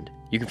with a friend.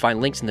 You can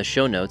find links in the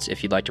show notes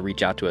if you'd like to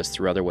reach out to us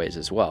through other ways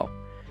as well.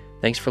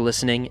 Thanks for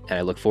listening, and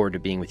I look forward to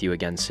being with you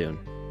again soon.